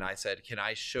man in and I said, can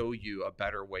I show you a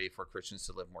better way for Christians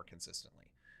to live more consistently?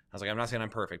 I was like, I'm not saying I'm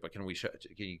perfect, but can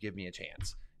you give me a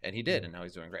chance? And he did, and now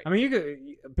he's doing great. I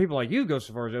mean, people like you go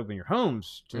so far as open your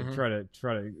homes to try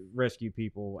to rescue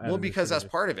people. Well, because that's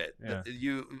part of it. Yeah.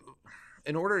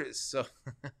 In order, so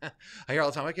I hear all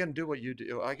the time, I can't do what you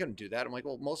do. I couldn't do that. I'm like,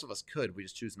 well, most of us could. We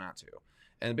just choose not to.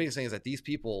 And the biggest thing is that these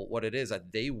people, what it is,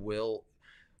 that they will.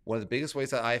 One of the biggest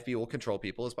ways that IFB will control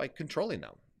people is by controlling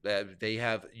them. They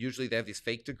have these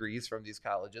fake degrees from these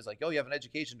colleges, like, oh, you have an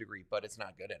education degree, but it's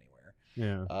not good anywhere.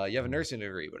 Yeah. You have a nursing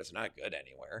degree, but it's not good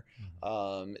anywhere.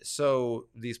 So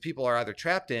these people are either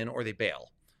trapped in or they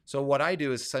bail. So what I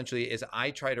do is essentially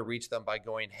I try to reach them by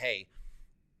going, hey,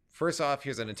 first off,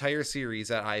 here's an entire series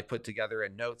that I put together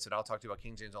in notes, and I'll talk to you about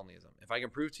King James onlyism. If I can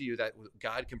prove to you that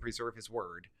God can preserve his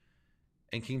word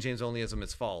and King James onlyism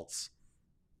is false,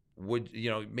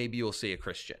 maybe you'll see a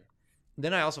Christian.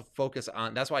 Then I also focus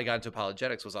on, that's why I got into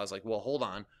apologetics, was I was like, well, hold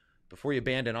on, before you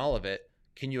abandon all of it,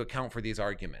 can you account for these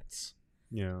arguments?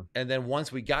 Yeah. And then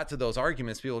once we got to those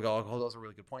arguments, people go, oh, those are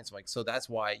really good points. I'm like, so that's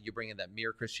why you bring in that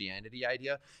mere Christianity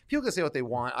idea. People can say what they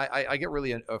want. I get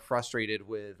really frustrated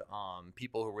with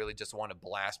people who really just want to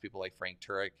blast people like Frank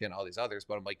Turek and all these others.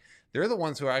 But I'm like, they're the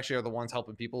ones who actually are the ones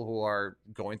helping people who are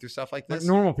going through stuff like this. Like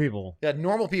normal people. Yeah,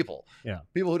 normal people. Yeah.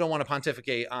 People who don't want to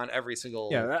pontificate on every single.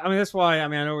 Yeah, I mean, that's why, I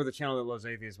know we're the channel that loves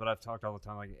atheists, but I've talked all the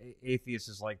time, like, atheists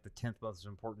is like the 10th most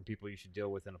important people you should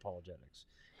deal with in apologetics.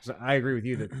 So I agree with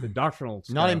you that the doctrinal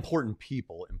stuff, Not important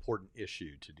people, important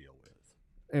issue to deal with.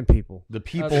 And people. The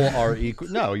people are equal.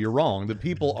 No, you're wrong. The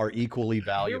people are equally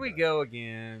valuable. Here we go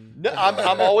again. No,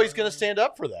 I'm always going to stand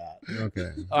up for that.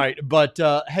 Okay. All right, but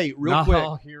hey, Not quick.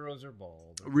 all heroes are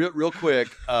bald. Real quick.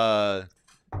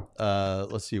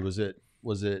 Let's see. Was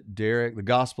it Derek? The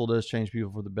gospel does change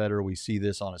people for the better. We see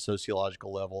this on a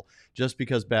sociological level. Just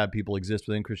because bad people exist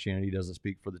within Christianity doesn't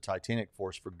speak for the titanic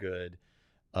force for good.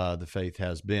 The faith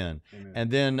has been. Amen. And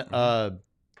then I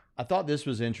thought this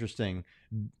was interesting.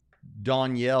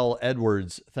 Danielle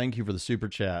Edwards, thank you for the super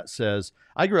chat, says,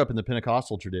 I grew up in the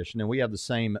Pentecostal tradition, and we have the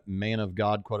same man of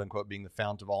God, quote unquote, being the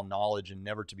fount of all knowledge and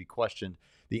never to be questioned.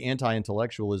 The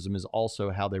anti-intellectualism is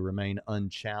also how they remain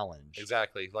unchallenged.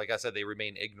 Exactly. Like I said, they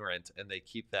remain ignorant, and they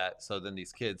keep that. So then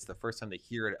these kids, the first time they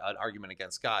hear an argument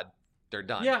against God, they're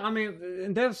done. Yeah, I mean,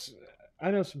 and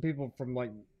I know some people from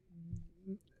like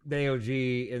the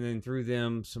AOG, and then through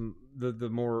them the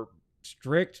more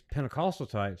strict Pentecostal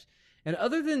types, and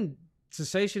other than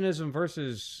cessationism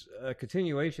versus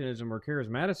continuationism or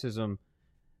charismaticism,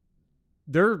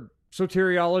 their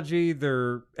soteriology,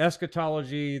 their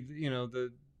eschatology,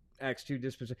 the Acts 2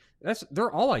 dispensation,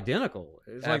 they're all identical.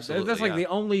 It's like that's like the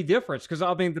only difference, because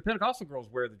I mean the Pentecostal girls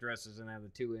wear the dresses and have the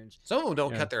 2-inch. Some of them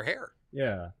don't cut their hair.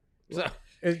 Yeah. So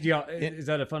is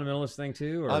that a fundamentalist thing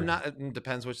too? Or? Not. It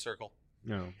depends which circle.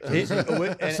 No.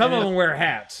 Some of them wear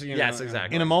hats. Yes,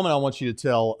 exactly. In a moment, I want you to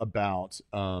tell about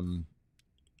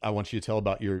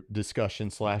your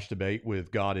discussion / debate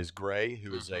with God is Gray,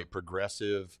 who is a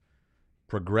progressive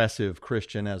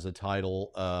Christian as a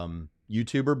title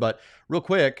YouTuber. But real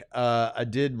quick, I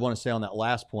did want to say on that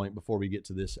last point before we get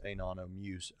to this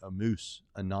anonymous. Oh,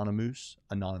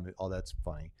 that's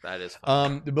funny. That is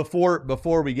funny.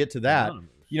 Before we get to that. Anonymous.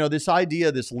 This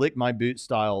idea, this lick my boot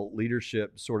style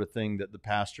leadership sort of thing that the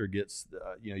pastor gets,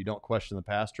 you don't question the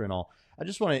pastor and all. I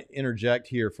just want to interject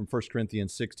here from 1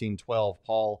 Corinthians 16:12.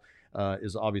 Paul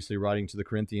is obviously writing to the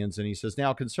Corinthians, and he says,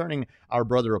 now concerning our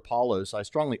brother Apollos, I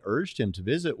strongly urged him to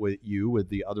visit with you with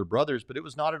the other brothers, but it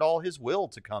was not at all his will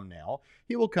to come now.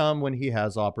 He will come when he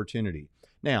has opportunity.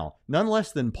 Now, none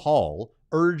less than Paul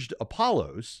urged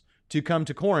Apollos to come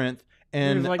to Corinth,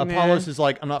 and like, Apollos is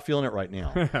like, I'm not feeling it right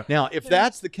now. Now, if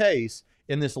that's the case,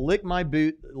 and this lick my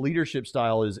boot leadership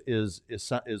style is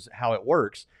how it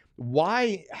works,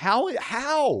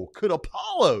 how could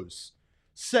Apollos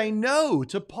say no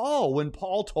to Paul when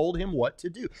Paul told him what to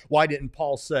do? Why didn't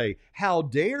Paul say, how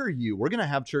dare you? We're going to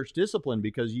have church discipline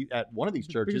because you at one of these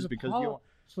churches because Apollos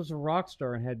was a rock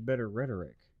star and had better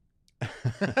rhetoric.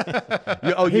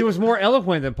 He was more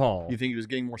eloquent than Paul. You think he was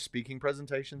getting more speaking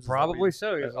presentations? Probably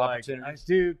so. He was like,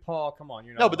 dude, Paul, come on.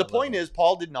 You're not. No, but the point is,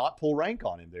 Paul did not pull rank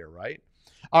on him there, right?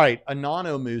 All right.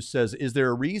 Anonymous says, is there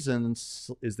a reason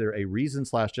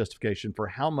 / justification for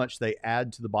how much they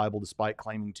add to the Bible despite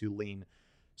claiming to lean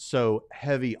so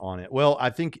heavy on it? Well,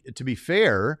 I think, to be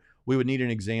fair, we would need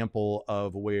an example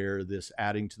of where this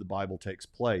adding to the Bible takes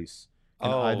place.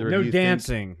 No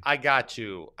dancing. I got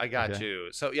you.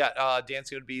 So yeah,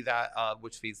 dancing would be that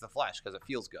which feeds the flesh because it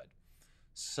feels good.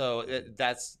 So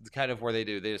that's kind of where they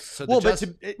do this. So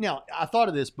now I thought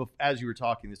of this as you were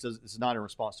talking. This is not in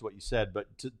response to what you said,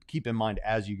 but to keep in mind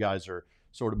as you guys are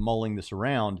sort of mulling this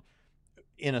around,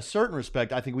 in a certain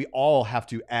respect, I think we all have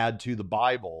to add to the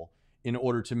Bible in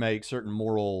order to make certain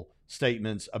moral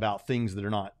statements about things that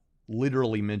are not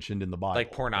literally mentioned in the Bible,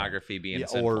 like pornography being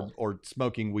sinful. or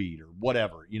smoking weed or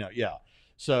whatever. Yeah.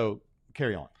 So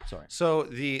carry on. Sorry. So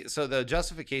the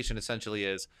justification essentially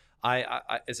is.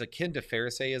 I it's akin to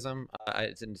Pharisaism. I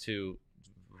tend to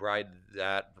ride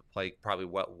that like probably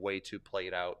way too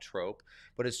played out trope,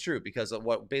 but it's true because of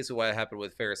what happened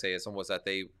with Pharisaism was that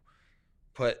they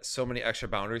put so many extra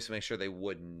boundaries to make sure they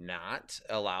would not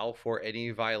allow for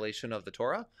any violation of the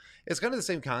Torah. It's kind of the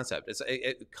same concept.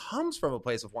 It comes from a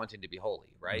place of wanting to be holy,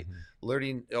 right? Mm-hmm.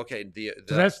 Learning, okay,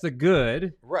 so that's the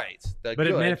good, right? But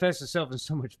it manifests itself in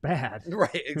so much bad,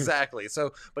 right? Exactly.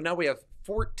 So, but now we have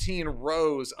 14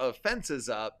 rows of fences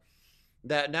up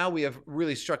that now we have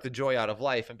really struck the joy out of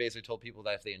life and basically told people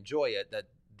that if they enjoy it, that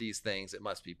these things, it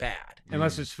must be bad.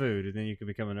 Unless it's food, and then you can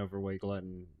become an overweight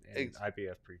glutton and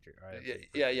IPF preacher. Right?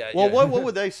 Yeah. Well, what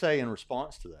would they say in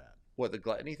response to that? What, the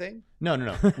gluttony thing? No.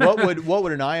 What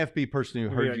would an IFB person who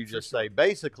heard you just say?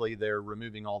 Basically, they're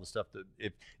removing all the stuff that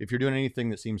if you're doing anything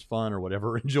that seems fun or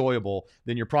whatever enjoyable,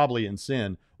 then you're probably in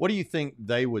sin. What do you think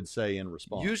they would say in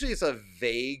response? Usually, it's a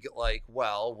vague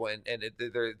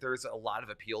there's a lot of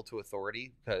appeal to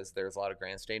authority because there's a lot of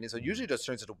grandstanding. So usually, it just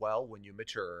turns into when you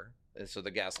mature, and so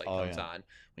the gaslight comes on.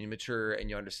 When you mature and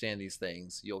you understand these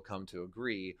things, you'll come to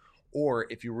agree. Or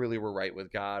if you really were right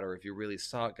with God, or if you really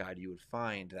sought God, you would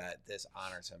find that this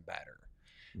honors him better.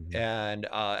 Mm-hmm. And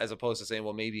as opposed to saying,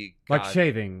 well, maybe God, like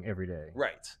shaving every day.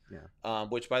 Right. Yeah.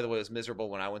 Which, by the way, was miserable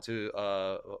when I went to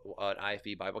an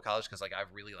IFB Bible college because I have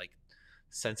really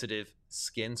sensitive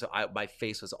skin. So my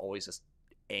face was always just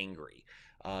angry.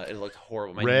 It looked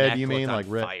horrible. My red, neck you mean? Like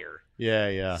red? Fire.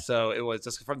 Yeah. So it was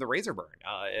just from the razor burn.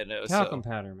 And it was talcum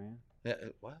powder, man.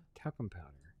 What? Talcum powder.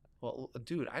 Well,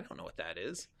 dude, I don't know what that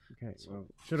is. Okay, well,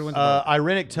 should have went.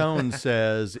 Irenic Tone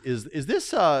says, "Is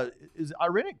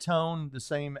Irenic Tone the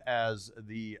same as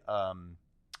the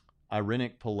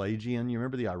Irenic Pelagian? You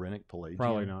remember the Irenic Pelagian?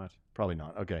 Probably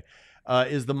not. Okay.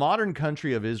 Is the modern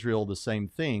country of Israel the same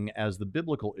thing as the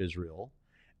biblical Israel,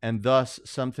 and thus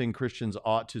something Christians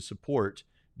ought to support?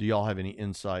 Do y'all have any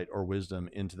insight or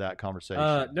wisdom into that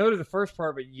conversation?" No to the first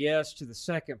part, but yes to the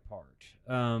second part.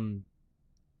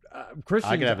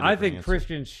 Christians, I think answer.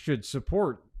 Christians should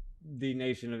support the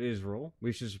nation of Israel.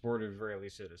 We should support Israeli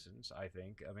citizens, I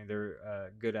think. I mean, they're a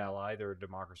good ally. They're a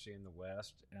democracy in the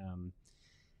West.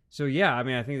 So, yeah, I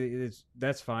mean, I think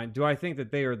that's fine. Do I think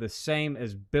that they are the same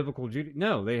as biblical Judaism?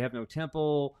 No, they have no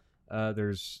temple.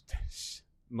 There's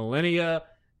millennia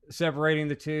separating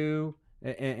the two.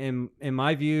 And in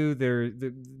my view,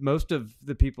 most of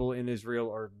the people in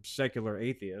Israel are secular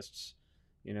atheists,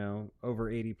 over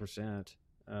 80%.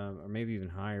 Or maybe even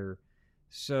higher.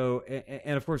 So,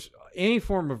 and of course, any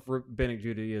form of rabbinic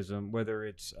Judaism, whether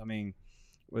it's the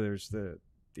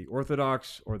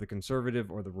Orthodox or the conservative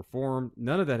or the Reform,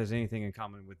 none of that has anything in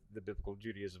common with the biblical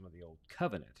Judaism of the Old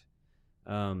Covenant.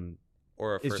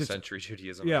 Or a first-century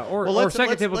Judaism. Yeah, or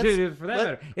Second Temple Judaism for that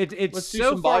matter. It's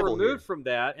so far removed from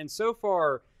that, and so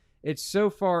far,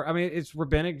 I mean, it's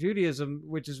rabbinic Judaism,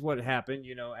 which is what happened,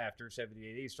 after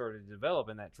 70 AD started to develop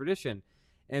in that tradition.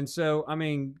 And so, I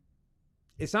mean,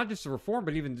 it's not just the Reform,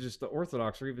 but even just the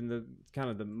Orthodox, or even the kind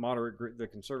of the moderate, the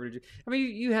conservative. I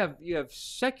mean, you have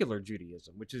secular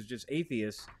Judaism, which is just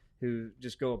atheists who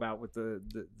just go about with the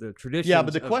traditions. Yeah,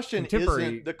 but the question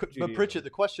isn't. But Pritchett, the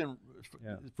question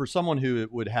for someone who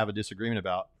would have a disagreement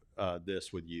about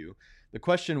this with you, the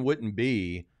question wouldn't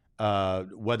be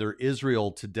whether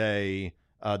Israel today.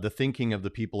 The thinking of the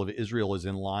people of Israel is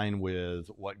in line with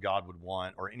what God would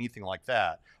want, or anything like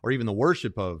that, or even the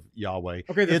worship of Yahweh.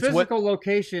 Okay, the physical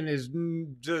location is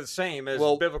the same as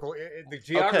biblical. The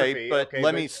geography. Okay, but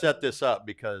let me set this up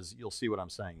because you'll see what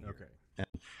I'm saying here. Okay.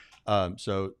 And,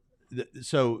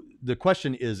 so the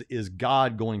question is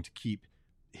God going to keep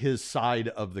his side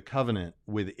of the covenant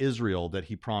with Israel that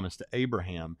he promised to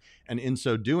Abraham, and in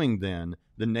so doing, then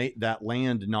that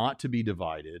land not to be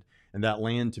divided, and that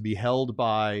land to be held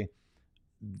by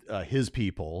his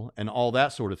people, and all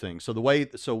that sort of thing. So the way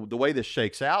this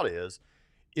shakes out is,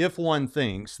 if one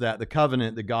thinks that the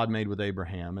covenant that God made with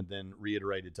Abraham and then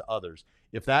reiterated to others,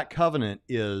 if that covenant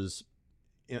is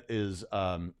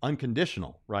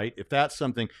unconditional, right? If that's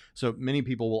something, so many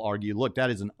people will argue, look, that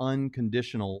is an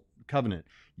unconditional covenant.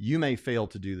 You may fail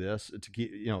to do this, to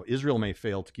keep, Israel may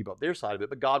fail to keep up their side of it,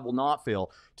 but God will not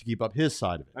fail to keep up his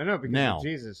side of it. I know, because of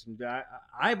Jesus.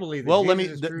 I believe that well,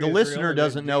 Jesus the listener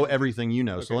doesn't know everything you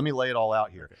know, so let me lay it all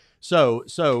out here. Okay.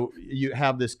 So you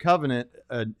have this covenant,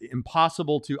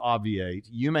 impossible to obviate.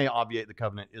 You may obviate the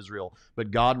covenant, Israel,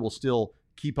 but God will still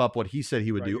keep up what he said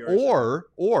he would do.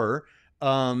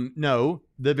 No,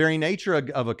 the very nature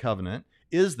of a covenant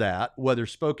is that, whether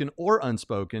spoken or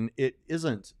unspoken, it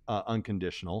isn't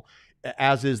unconditional,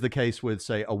 as is the case with,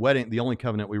 say, a wedding. The only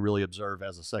covenant we really observe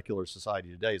as a secular society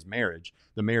today is marriage,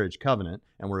 the marriage covenant,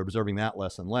 and we're observing that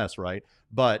less and less, right?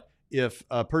 But if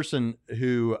a person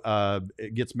who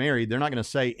gets married, they're not going to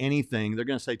say anything. They're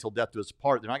going to say till death do us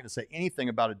part. They're not going to say anything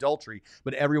about adultery,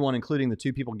 but everyone, including the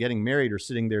two people getting married, are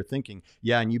sitting there thinking,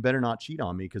 yeah, and you better not cheat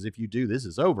on me, because if you do, this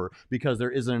is over, because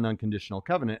there isn't an unconditional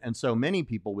covenant. And so many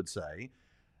people would say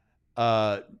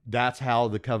that's how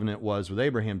the covenant was with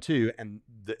Abraham too, and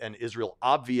Israel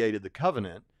obviated the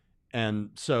covenant,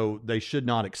 and so they should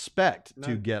not expect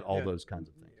to get all those kinds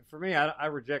of things. For me, I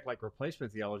reject like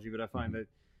replacement theology, but I find that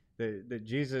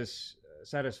Jesus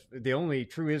the only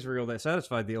true Israel that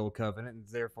satisfied the old covenant, and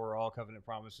therefore all covenant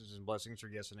promises and blessings are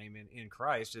yes and amen in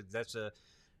Christ. That's a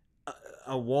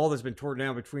wall that's been torn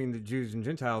down between the Jews and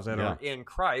Gentiles that are in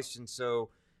Christ. And so,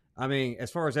 I mean, as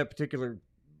far as that particular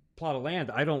plot of land,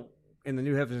 I don't, in the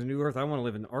new heavens and new earth, I want to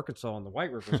live in Arkansas on the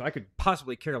White River, so I could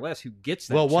possibly care less who gets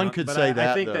that. Well, one chunk, could but say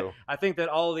I think that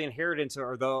all the inheritance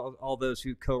are all those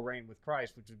who co-reign with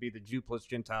Christ, which would be the Jew plus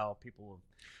Gentile people of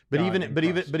But God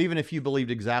even if you believed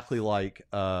exactly like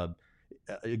a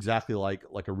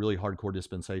really hardcore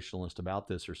dispensationalist about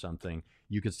this or something,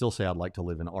 you could still say I'd like to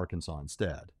live in Arkansas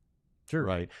instead. Sure.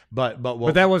 Right. But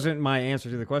that wasn't my answer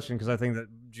to the question, because I think that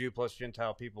Jew plus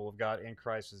Gentile people of God in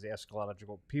Christ as the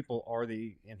eschatological people are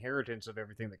the inheritance of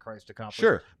everything that Christ accomplished.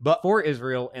 Sure, but for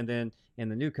Israel, and then in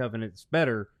the new covenant, it's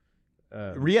better.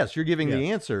 Yes, you're giving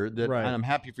the answer that, right. And I'm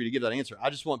happy for you to give that answer. I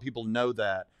just want people to know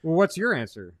that. Well, what's your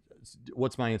answer?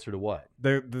 What's my answer to what?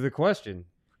 The question.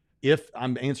 If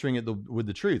I'm answering it with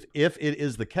the truth, if it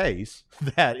is the case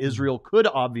that Israel could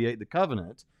obviate the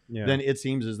covenant, then it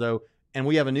seems as though, and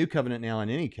we have a new covenant now in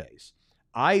any case.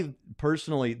 I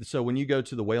personally, so when you go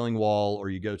to the Wailing Wall or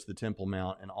you go to the Temple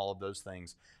Mount and all of those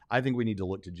things, I think we need to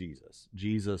look to Jesus.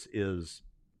 Jesus is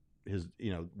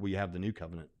we have the new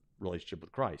covenant relationship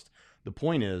with Christ. The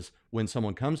point is, when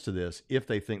someone comes to this, if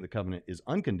they think the covenant is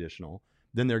unconditional,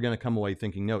 then they're going to come away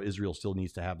thinking, no, Israel still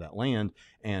needs to have that land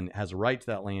and has a right to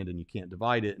that land, and you can't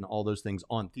divide it, and all those things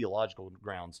on theological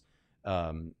grounds,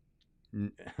 and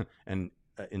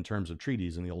in terms of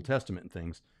treaties in the Old Testament and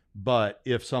things. But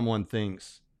if someone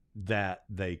thinks that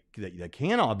they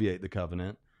can obviate the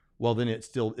covenant, well, then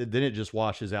it just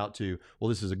washes out to, well,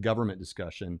 this is a government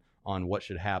discussion on what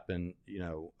should happen,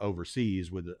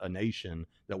 overseas with a nation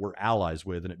that we're allies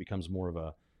with, and it becomes more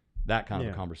of that kind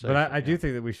of a conversation. But I do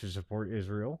think that we should support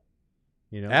Israel.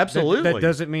 Absolutely. That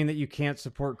doesn't mean that you can't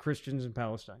support Christians in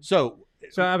Palestine. So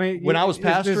I mean, when I was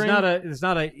pastoring, it's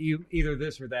not a you either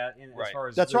this or that. As far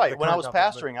as that's right. When I was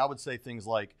pastoring, I would say things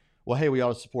like, well, hey, we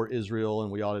ought to support Israel,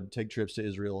 and we ought to take trips to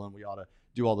Israel, and we ought to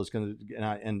do all those kinds of,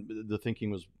 and the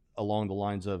thinking was along the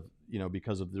lines of,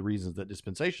 because of the reasons that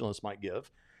dispensationalists might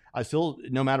give. I still,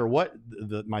 no matter what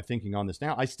my thinking on this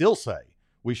now, I still say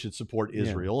we should support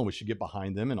Israel and we should get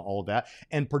behind them and all of that.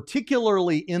 And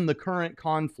particularly in the current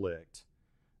conflict,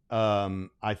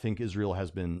 I think Israel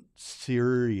has been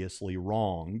seriously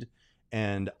wronged,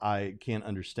 and I can't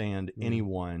understand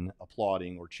anyone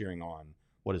applauding or cheering on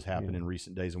what has happened in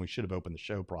recent days. And we should have opened the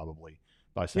show probably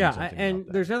by saying something and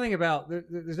about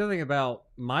that. there's nothing about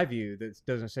my view that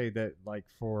doesn't say that, like,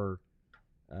 for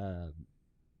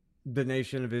the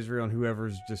nation of Israel and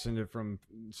whoever's descended from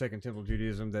Second Temple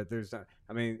Judaism, that there's not,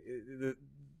 I mean,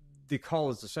 the call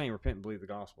is the same: repent and believe the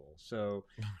gospel. So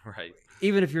right,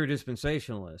 even if you're a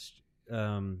dispensationalist,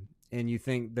 and you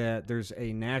think that there's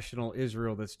a national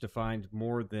Israel that's defined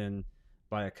more than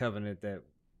by a covenant that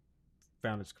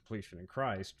found its completion in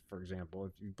Christ, for example,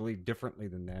 if you believe differently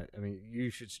than that, I mean, you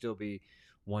should still be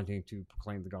wanting to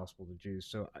proclaim the gospel to Jews.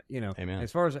 So, Amen.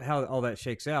 As far as how all that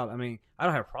shakes out, I mean, I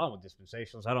don't have a problem with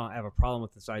dispensationalists. I don't have a problem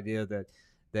with this idea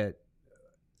that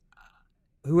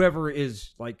whoever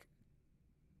is like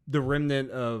the remnant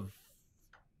of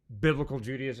biblical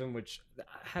Judaism, which,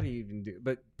 how do you even do?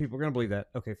 But people are going to believe that.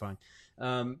 Okay, fine.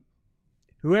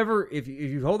 Whoever, if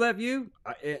you hold that view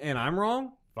and I'm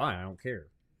wrong, fine. I don't care.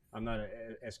 I'm not an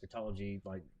eschatology,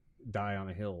 like, die on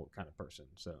a hill kind of person.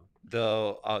 So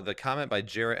the comment by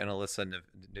Jarrett and Alyssa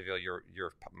Neville,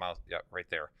 your mouth, right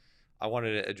there. I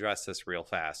wanted to address this real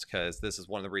fast because this is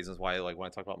one of the reasons why, like, when I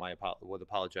talk about with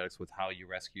apologetics, with how you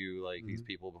rescue like these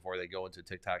people before they go into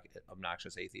TikTok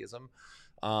obnoxious atheism.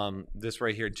 This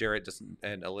right here, Jarrett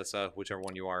and Alyssa, whichever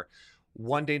one you are.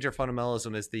 One danger of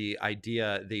fundamentalism is the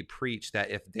idea they preach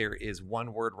that if there is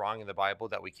one word wrong in the Bible,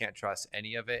 that we can't trust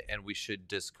any of it and we should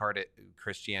discard it,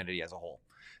 Christianity as a whole.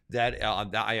 That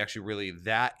I actually really,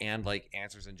 that and like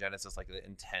Answers in Genesis, like the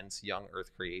intense young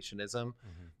earth creationism,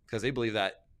 because they believe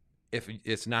that if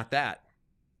it's not that,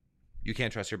 you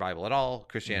can't trust your Bible at all.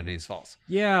 Christianity is false.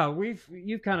 Yeah,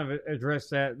 you've kind of addressed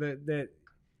that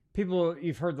people,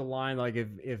 you've heard the line like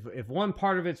if one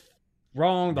part of it's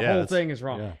wrong, the whole thing is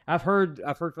wrong. Yeah. I've heard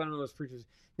fundamentalist preachers.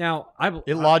 Now,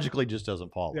 it logically just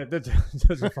doesn't follow. Yeah, that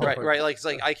doesn't follow. Right. Like it's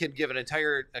like I could give an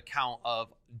entire account of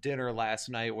dinner last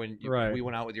night when we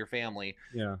went out with your family.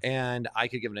 Yeah. And I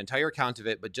could give an entire account of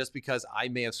it, but just because I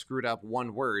may have screwed up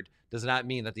one word does not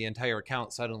mean that the entire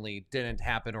account suddenly didn't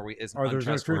happen or is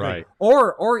untrustworthy. Right.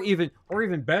 Or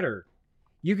even better,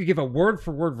 you could give a word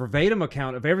for word verbatim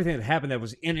account of everything that happened that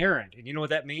was inerrant. And you know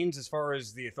what that means as far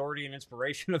as the authority and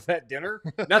inspiration of that dinner?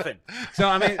 Nothing. So,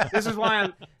 I mean, this is why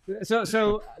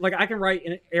so like I can write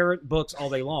inerrant books all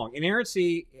day long.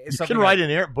 Inerrancy is something. You can write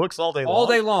inerrant books all day long? All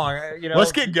day long. You know,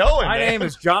 let's get going, My name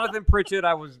is Jonathan Pritchett.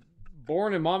 I was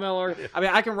born in Maumelle. I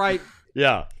mean, I can write.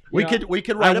 Yeah. We could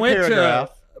write a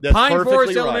paragraph. That's Pine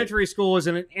Forest Elementary School is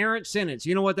an inerrant sentence.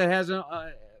 You know what that has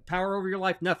power over your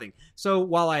life? Nothing. So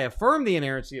while I affirm the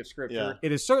inerrancy of Scripture,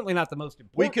 it is certainly not the most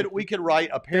important. We could write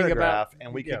a paragraph,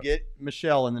 and we could get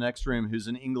Michelle in the next room, who's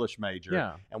an English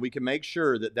major, and we can make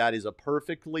sure that is a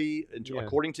perfectly,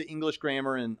 according to English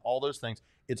grammar and all those things,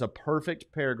 it's a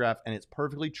perfect paragraph, and it's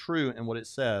perfectly true in what it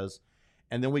says.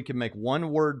 And then we can make one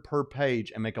word per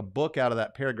page and make a book out of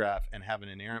that paragraph and have an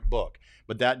inerrant book.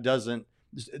 But that doesn't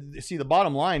see the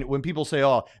bottom line when people say,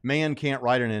 "Oh, man can't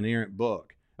write an inerrant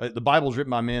book." The Bible's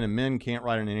written by men, and men can't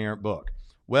write an inerrant book.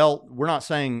 Well, we're not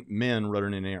saying men wrote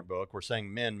an inerrant book. We're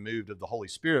saying men moved of the Holy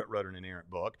Spirit wrote an inerrant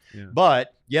book. Yeah.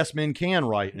 But yes, men can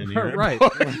write an inerrant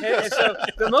book. And so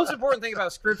the most important thing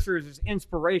about Scripture is its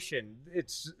inspiration.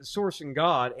 It's source in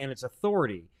God, and its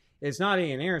authority. It's not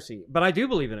any inerrancy. But I do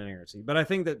believe in inerrancy. But I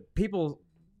think that people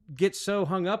get so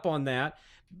hung up on that.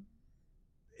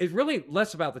 It's really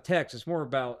less about the text. It's more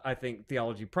about, I think,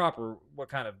 theology proper, what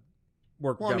kind of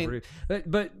work produce.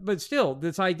 But still,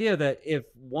 this idea that if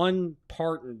one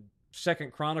part in 2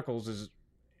 Chronicles is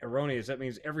erroneous, that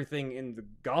means everything in the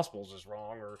Gospels is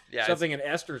wrong, or something in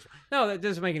Esther's. No, that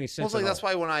doesn't make any sense. Well, that's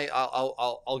why when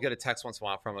I'll get a text once in a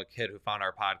while from a kid who found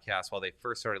our podcast while they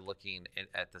first started looking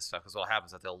at this stuff, because what happens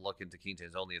is that they'll look into King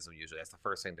James Onlyism. Usually, that's the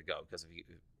first thing to go, because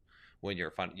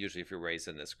usually if you're raised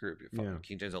in this group, you're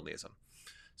King James Onlyism.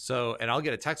 So, and I'll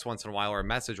get a text once in a while, or a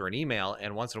message, or an email,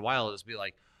 and once in a while it'll just be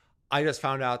like, I just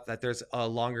found out that there's the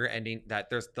longer ending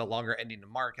to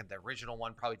Mark, and the original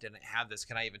one probably didn't have this.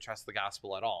 Can I even trust the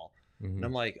gospel at all? Mm-hmm. And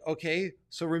I'm like, okay,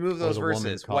 so remove those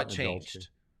verses. What changed?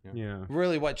 Yeah.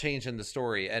 Really, what changed in the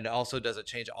story? And also, does it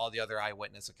change all the other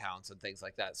eyewitness accounts and things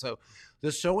like that? So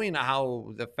just showing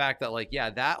how the fact that, like,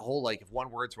 that whole, like, if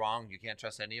one word's wrong, you can't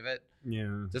trust any of it.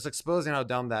 Yeah. Just exposing how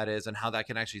dumb that is and how that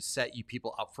can actually set you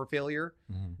people up for failure.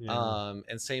 Mm-hmm. Yeah.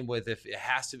 And same with if it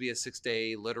has to be a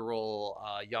 6-day literal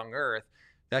young earth,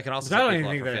 that can also set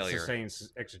people people up for failure. I don't even think that's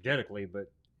saying exegetically,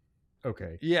 but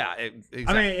okay. Yeah, exactly.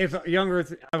 I mean, if young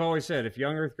Earth, I've always said, if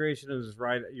young Earth creation is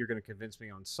right, you're going to convince me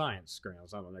on science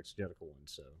grounds, not on exegetical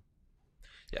ones. So,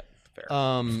 yeah, fair.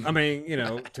 I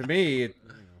mean, to me,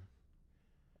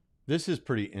 this is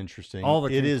pretty interesting.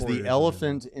 It is the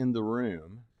elephant in the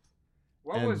room.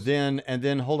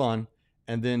 Then hold on.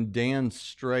 And then Dan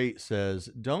Straight says,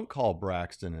 "Don't call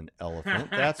Braxton an elephant.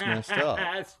 That's messed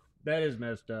up." That is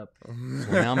messed up.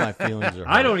 So now my feelings are hurt.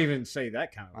 I don't even say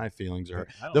that kind of My feelings are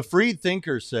hurt. The Freed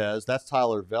Thinker says, that's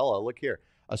Tyler Vella. Look here.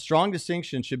 A strong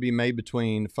distinction should be made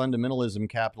between fundamentalism,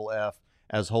 capital F,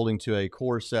 as holding to a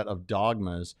core set of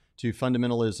dogmas, to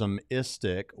fundamentalism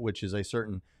istic, which is a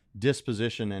certain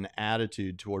disposition and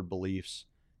attitude toward beliefs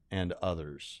and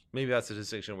others. Maybe that's the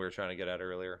distinction we were trying to get at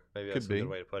earlier. Maybe that's a good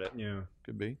way to put it. Yeah.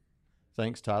 Could be.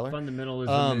 Thanks, Tyler.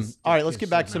 Fundamentalism all right, let's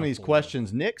get back to some of these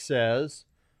questions. Nick says,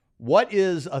 what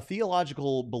is a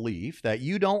theological belief that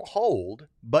you don't hold,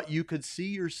 but you could see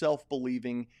yourself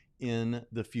believing in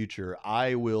the future?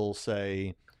 I will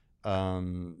say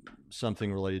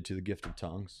something related to the gift of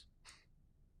tongues.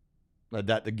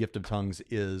 That the gift of tongues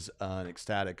is an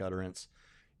ecstatic utterance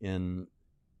in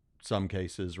some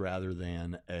cases rather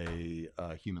than a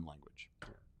human language.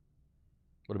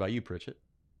 What about you, Pritchett?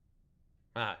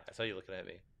 I saw you looking at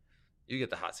me. You get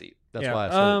the hot seat. That's why I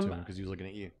said it to him, because he was looking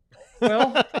at you.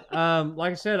 Well,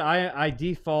 like I said, I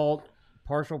default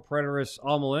partial preterist,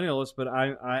 all millennialist, but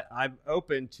I'm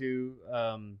open to,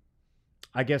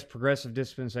 I guess, progressive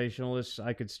dispensationalists.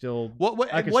 I could still. What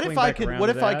if I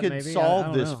could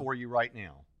solve this for you right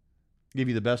now? Give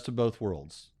you the best of both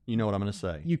worlds. You know what I'm going to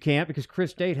say. You can't, because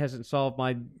Chris Date hasn't solved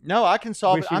my. No, I can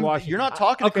solve it. You're not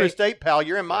talking to Chris Date, pal.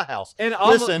 You're in my house. And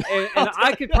listen, and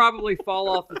I could probably fall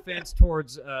off the fence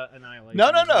towards annihilation.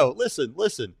 No.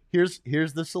 Listen.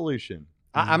 Here's the solution.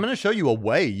 I'm going to show you a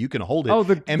way you can hold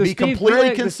it and be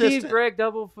completely consistent. The Steve Gregg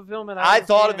double fulfillment. I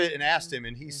thought of it and asked him,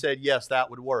 and he said, yes, that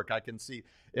would work. I can see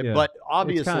it, Yeah. but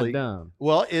obviously, it's kind of dumb.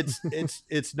 Well,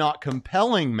 it's not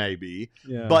compelling, maybe,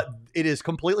 but it is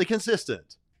completely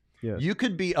consistent. Yes. You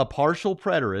could be a partial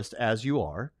preterist, as you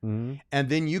are, Mm-hmm. and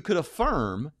then you could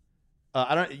affirm.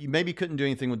 You maybe couldn't do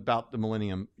anything about the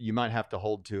millennium. You might have to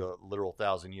hold to a literal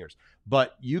 1,000 years,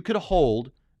 but you could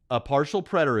hold a partial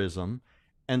preterism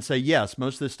and say, yes,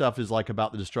 most of this stuff is like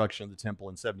about the destruction of the temple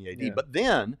in 70 AD, Yeah. but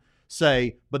then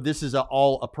say, but this is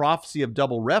all a prophecy of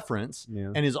double reference,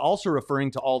 Yeah. and is also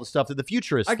referring to all the stuff that the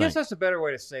futurists I guess think. that's a better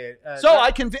way to say it.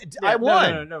 I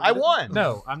won. No, I won.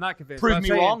 No, I'm not convinced. Prove I'm me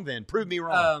saying, wrong then. Prove me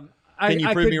wrong. I you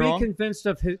prove could me be wrong? convinced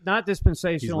of not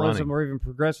dispensationalism or even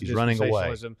progressive He's running away.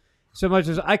 dispensationalism, so much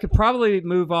as I could probably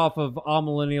move off of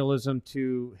amillennialism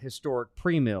to historic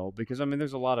pre-mill, because I mean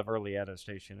there's a lot of early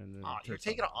attestation in the You're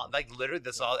taking it on, like literally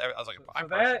this all. I was like, so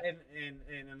that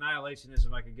and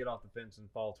annihilationism, I could get off the fence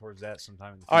and fall towards that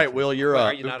sometime in the future. All right, Will, you're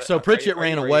up. So Pritchett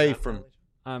ran away from.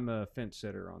 I'm a fence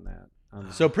sitter on that.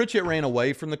 So Pritchett ran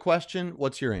away from the question.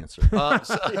 What's your answer?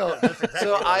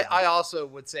 I also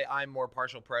would say I'm more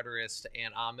partial preterist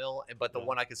and amil, but the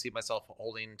one I could see myself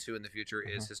holding to in the future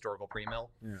is historical premill.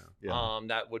 Yeah.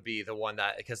 That would be the one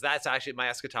that, because that's actually my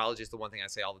eschatology is the one thing I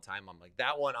say all the time. I'm like,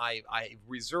 that one I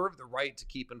reserve the right to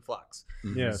keep in flux.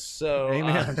 Yes. So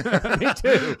amen. Me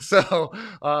too. So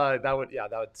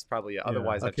that's probably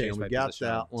otherwise I've changed my got position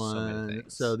that on so many one.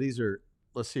 things. So these are.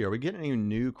 Let's see. Are we getting any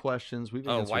new questions? We've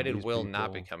why did Will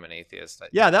not become an atheist?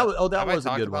 That was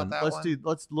a good one. Let's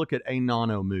Let's look at a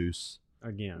nano moose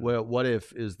Again. Well, what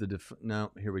if is the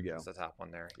no? Here we go. That's the top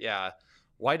one there. Yeah.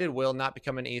 Why did Will not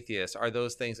become an atheist? Are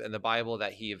those things in the Bible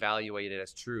that he evaluated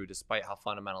as true, despite how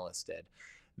fundamentalists did?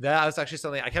 That was actually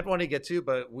something I kept wanting to get to,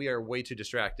 but we are way too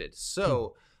distracted.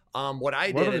 So, what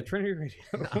I Welcome did. to Trinity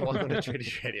Radio. Welcome to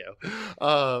Trinity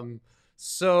Radio.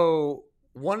 So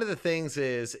one of the things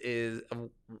is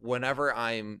whenever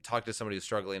I'm talking to somebody who's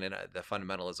struggling in the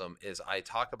fundamentalism, is I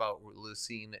talk about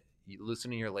loosening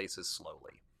your laces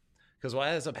slowly, because what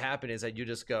ends up happening is that you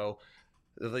just go.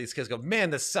 These kids go, man,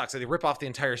 this sucks. And they rip off the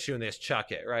entire shoe and they just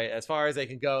chuck it, right? As far as they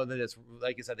can go. And then it's,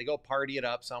 like you said, they go party it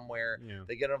up somewhere. Yeah.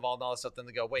 They get involved in all this stuff. Then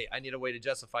they go, wait, I need a way to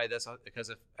justify this, because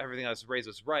if everything I was raised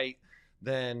was right,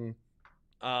 then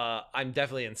I'm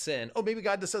definitely in sin. Oh, maybe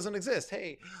God just doesn't exist.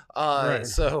 Hey. Right.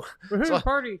 So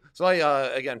party. So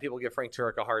I, again, people give Frank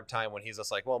Turek a hard time when he's just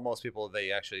like, well, most people,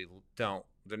 they actually don't.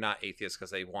 They're not atheists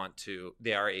because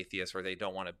they are atheists, or they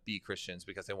don't want to be Christians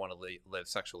because they want to live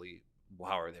sexually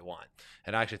however they want.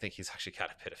 And I actually think he's actually got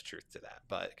a bit of truth to that,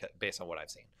 but based on what I've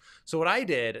seen. So what I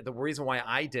did, the reason why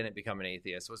I didn't become an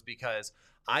atheist was because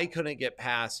I couldn't get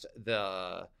past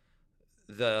the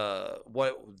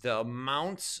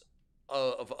amounts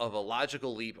of a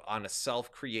logical leap on a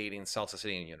self-creating,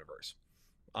 self-sustaining universe.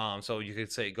 So you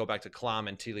could say, go back to Kalam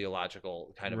and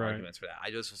teleological kind of arguments for that.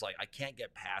 I just was like, I can't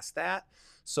get past that.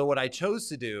 So what I chose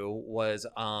to do was,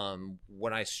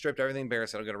 when I stripped everything bare,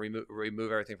 said I'm going to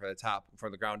remove everything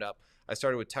from the ground up. I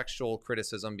started with textual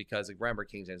criticism, because remember,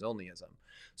 King James onlyism.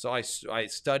 So I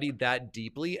studied that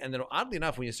deeply, and then oddly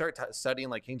enough, when you start studying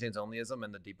like King James onlyism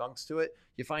and the debunks to it,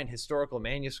 you find historical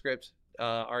manuscript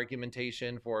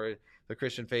argumentation for the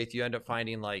Christian faith. You end up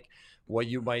finding like what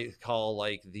you might call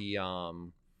like the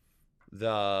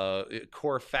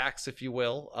core facts, if you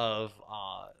will,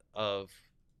 of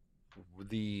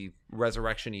the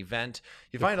resurrection event.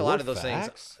 You find a lot of those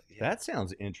things. That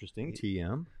sounds interesting.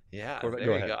 TM. Yeah,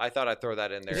 there you go. I thought I'd throw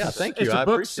that in there. Yeah, thank you. It's I a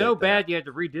book appreciate so that. bad you had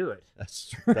to redo it.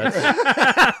 That's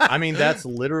I mean, that's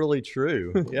literally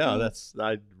true. Yeah,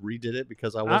 I redid it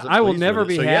because I wasn't. I will pleased never with it.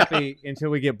 be So, yeah. happy until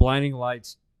we get Blinding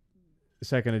Lights,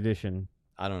 second edition.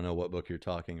 I don't know what book you're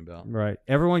talking about. Right.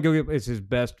 Everyone go get. It's his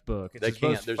best book. It's They his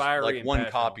can't. most There's fiery like and one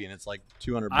passionate. copy, and it's like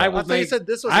 $200. I will I thought you said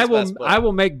this was I his will. best book. I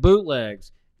will make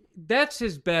bootlegs. That's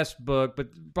his best book, but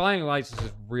Blinding Lights is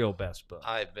his real best book.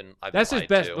 That's his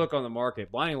best book on the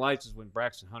market. Blinding Lights is when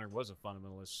Braxton Hunter was a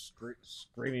fundamentalist,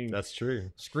 screaming. That's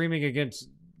true. Screaming against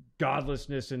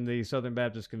godlessness in the Southern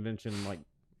Baptist Convention, like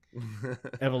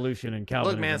evolution and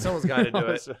Calvinism. Look, man, someone's got to do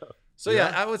it. So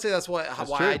yeah, I would say that's why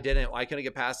true. I didn't. I couldn't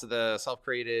get past the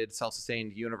self-created,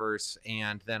 self-sustained universe,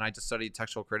 and then I just studied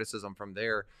textual criticism from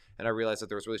there, and I realized that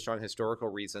there was really strong historical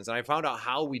reasons, and I found out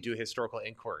how we do historical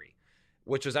inquiry,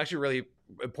 which was actually really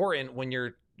important when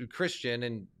you're Christian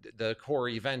and the core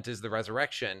event is the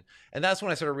resurrection, and that's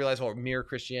when I started realizing what mere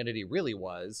Christianity really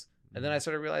was. And then I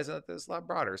started realizing that it's a lot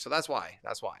broader. So that's why.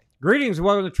 Greetings and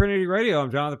welcome to Trinity Radio.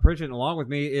 I'm Jonathan Pritchett, and along with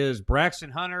me is Braxton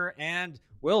Hunter and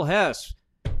Will Hess.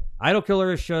 Idol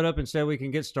Killer has showed up and said we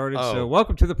can get started. So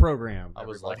welcome to the program. I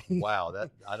was like, wow,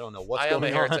 I don't know what's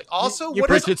going on. Also,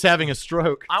 Pritchett's having a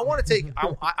stroke. I want to take,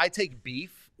 I take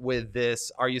beef with this.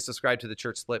 Are you subscribed to the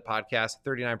Church Split podcast?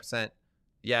 39%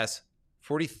 yes,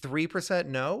 43%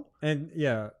 no. And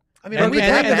yeah. I mean, and the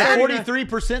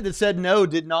 43% that said no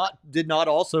did not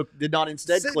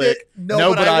instead click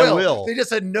no, but I will. They just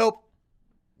said nope.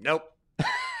 We're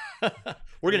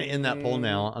gonna end that poll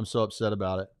now. I'm so upset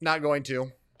about it. Not going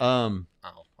to.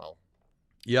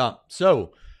 Yeah.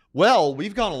 So,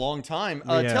 we've gone a long time.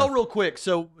 Tell real quick.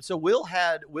 So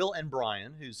Will and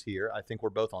Brian, who's here, I think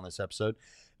we're both on this episode.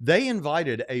 They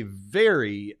invited a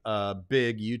very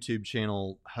big YouTube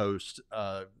channel host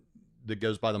that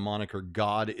goes by the moniker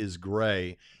God is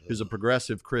Gray, who's a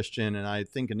progressive Christian. And I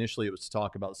think initially it was to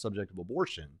talk about the subject of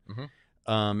abortion.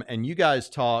 Mm-hmm. And you guys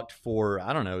talked for,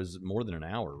 I don't know, is it more than an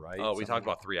hour, right? Oh, we talked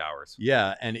about 3 hours.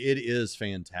 Yeah. And it is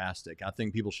fantastic. I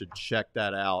think people should check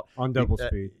that out. On double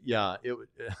speed. Yeah.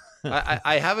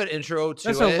 I have an intro to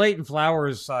That's a Leighton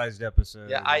Flowers sized episode.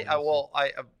 Yeah.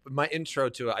 My intro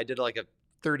to it, I did like a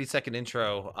 30-second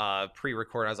intro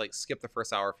pre-record. I was like, skip the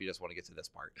first hour if you just want to get to this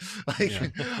part.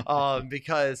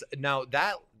 Because now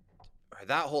that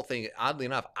whole thing, oddly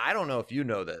enough, I don't know if you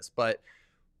know this, but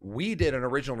we did an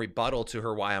original rebuttal to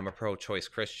her Why I'm a Pro-Choice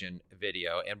Christian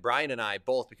video. And Brian and I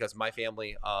both, because my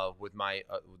family with my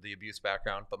the abuse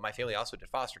background, but my family also did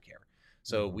foster care.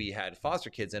 So we had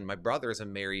foster kids, and my brother is a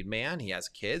married man. He has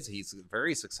kids. He's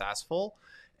very successful.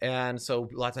 And so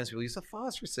a lot of times people use the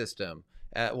foster system.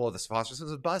 The foster system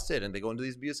is busted and they go into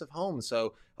these abusive homes.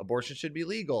 So abortion should be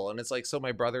legal. And it's like, so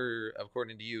my brother,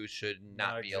 according to you, should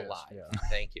not be alive. Yeah.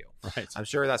 Thank you. Right. I'm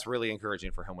sure that's really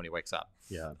encouraging for him when he wakes up.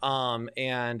 Yeah.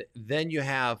 And then you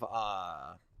have,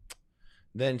 all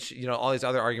these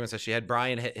other arguments that she had.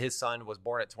 Brian, his son was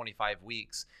born at 25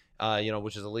 weeks,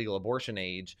 which is a legal abortion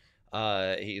age.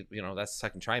 That's the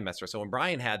second trimester. So when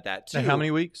Brian had that too. And how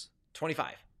many weeks?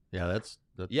 25. Yeah, that's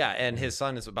and his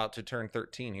son is about to turn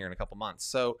 13 here in a couple months.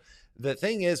 So the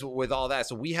thing is with all that,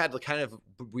 so we had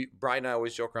Brian and I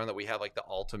always joke around that we have like the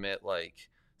ultimate like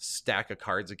stack of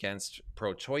cards against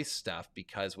pro-choice stuff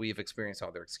because we've experienced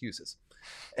all their excuses.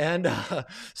 And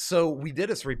so we did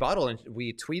this rebuttal and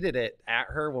we tweeted it at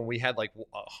her when we had like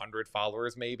 100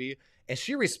 followers maybe. And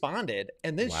she responded.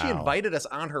 And then she invited us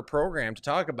on her program to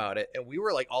talk about it. And we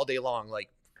were like all day long,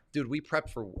 like, dude, we prepped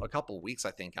for a couple of weeks,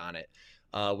 I think, on it.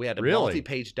 We had a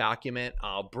multi-page document,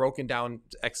 broken down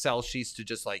Excel sheets to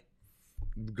just like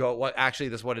go, what actually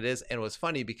this is what it is. And it was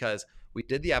funny because we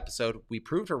did the episode. We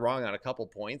proved her wrong on a couple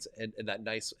points in a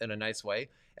nice way.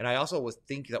 And I also was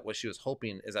thinking that what she was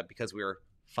hoping is that because we were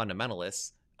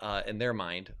fundamentalists in their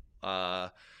mind,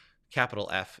 capital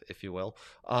F, if you will,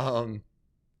 I think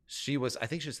she was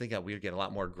thinking that we would get a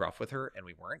lot more gruff with her, and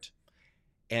we weren't.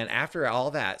 And after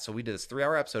all that, so we did this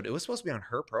 3-hour episode. It was supposed to be on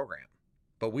her program.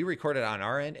 But we recorded it on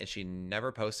our end, and she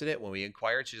never posted it. When we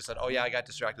inquired, she just said, "Oh yeah, I got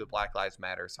distracted with Black Lives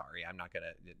Matter. Sorry, I'm not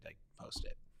gonna post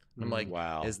it." And I'm like,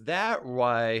 "Wow, is that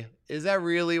why? Is that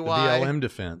really why?" The BLM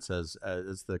defense as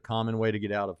the common way to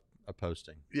get out of a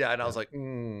posting. Yeah, and I was like,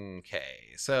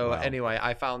 okay. So anyway,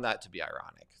 I found that to be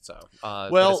ironic. So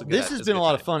this has been a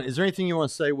lot of fun. Is there anything you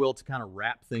want to say, Will, to kind of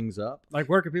wrap things up? Like,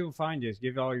 where can people find you?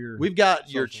 Give all your. We've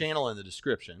got your channel in the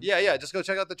description. Yeah. Just go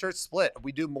check out the Church Split.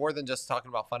 We do more than just talking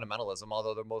about fundamentalism,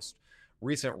 although the most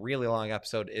recent, really long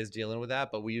episode is dealing with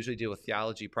that. But we usually deal with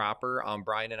theology proper.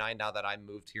 Brian and I, now that I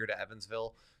moved here to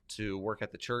Evansville to work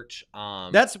at the church,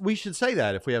 we should say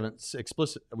that if we haven't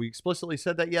explicitly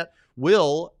said that yet.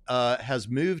 Will has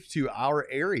moved to our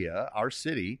area, our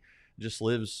city, just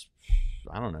lives,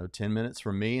 I don't know, 10 minutes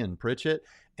from me and Pritchett.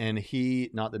 And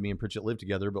not that me and Pritchett live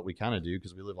together, but we kind of do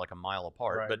because we live like a mile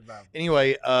apart. Right, but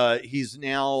anyway, he's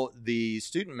now the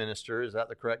student minister, is that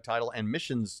the correct title, and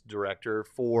missions director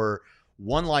for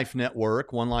One Life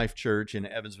Network, One Life Church in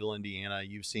Evansville, Indiana.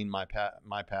 You've seen our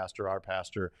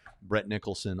pastor, Brett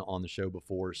Nicholson, on the show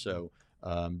before. So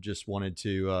just wanted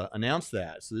to announce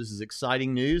that. So this is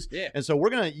exciting news. Yeah. And so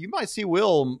you might see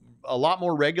Will a lot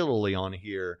more regularly on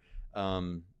here,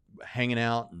 hanging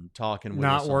out and talking with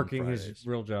us not on working Fridays. his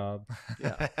real job.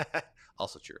 Yeah.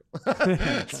 Also true.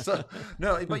 So,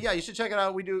 no, but yeah, you should check it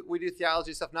out. We do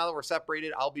theology stuff. Now that we're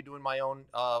separated, I'll be doing my own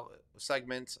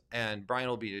segment, and Brian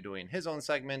will be doing his own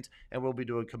segment, and we'll be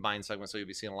doing combined segments. So you'll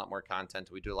be seeing a lot more content.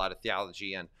 We do a lot of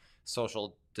theology and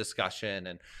social discussion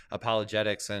and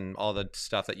apologetics and all the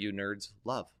stuff that you nerds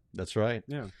love. That's right.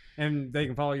 Yeah. And they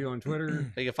can follow you on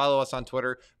Twitter. They can follow us on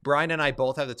Twitter. Brian and I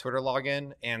both have the Twitter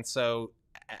login, and so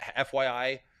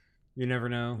FYI, you never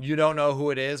know. You don't know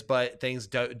who it is, but things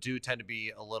do tend to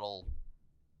be a little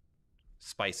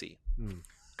spicy.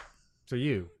 So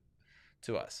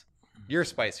to us, you're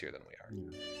spicier than we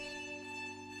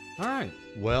are. All right.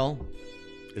 Well,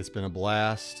 it's been a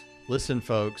blast. Listen,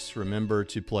 folks, remember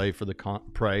to pray for the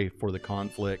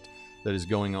conflict that is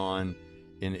going on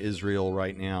in Israel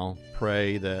right now.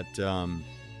 Pray that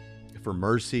for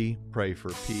mercy. Pray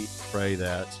for peace. Pray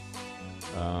that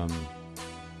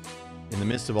in the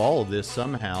midst of all of this,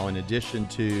 somehow, in addition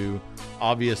to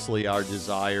obviously our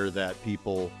desire that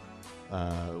people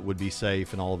would be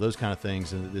safe and all of those kind of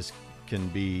things, and that this can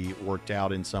be worked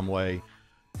out in some way,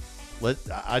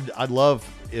 I'd love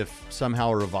if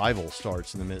somehow a revival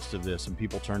starts in the midst of this and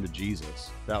people turn to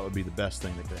Jesus. That would be the best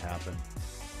thing that could happen.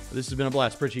 This has been a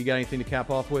blast. Pritchard, you got anything to cap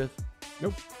off with?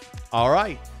 Nope. All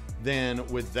right. Then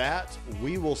with that,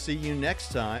 we will see you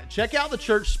next time. Check out the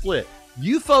Church Split.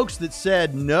 You folks that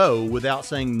said no without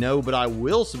saying no, but I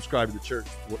will subscribe to the Church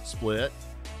Split,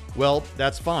 well,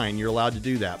 that's fine. You're allowed to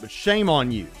do that. But shame on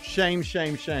you. Shame,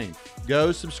 shame, shame.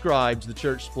 Go subscribe to the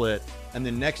Church Split, and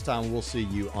then next time we'll see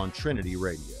you on Trinity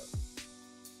Radio.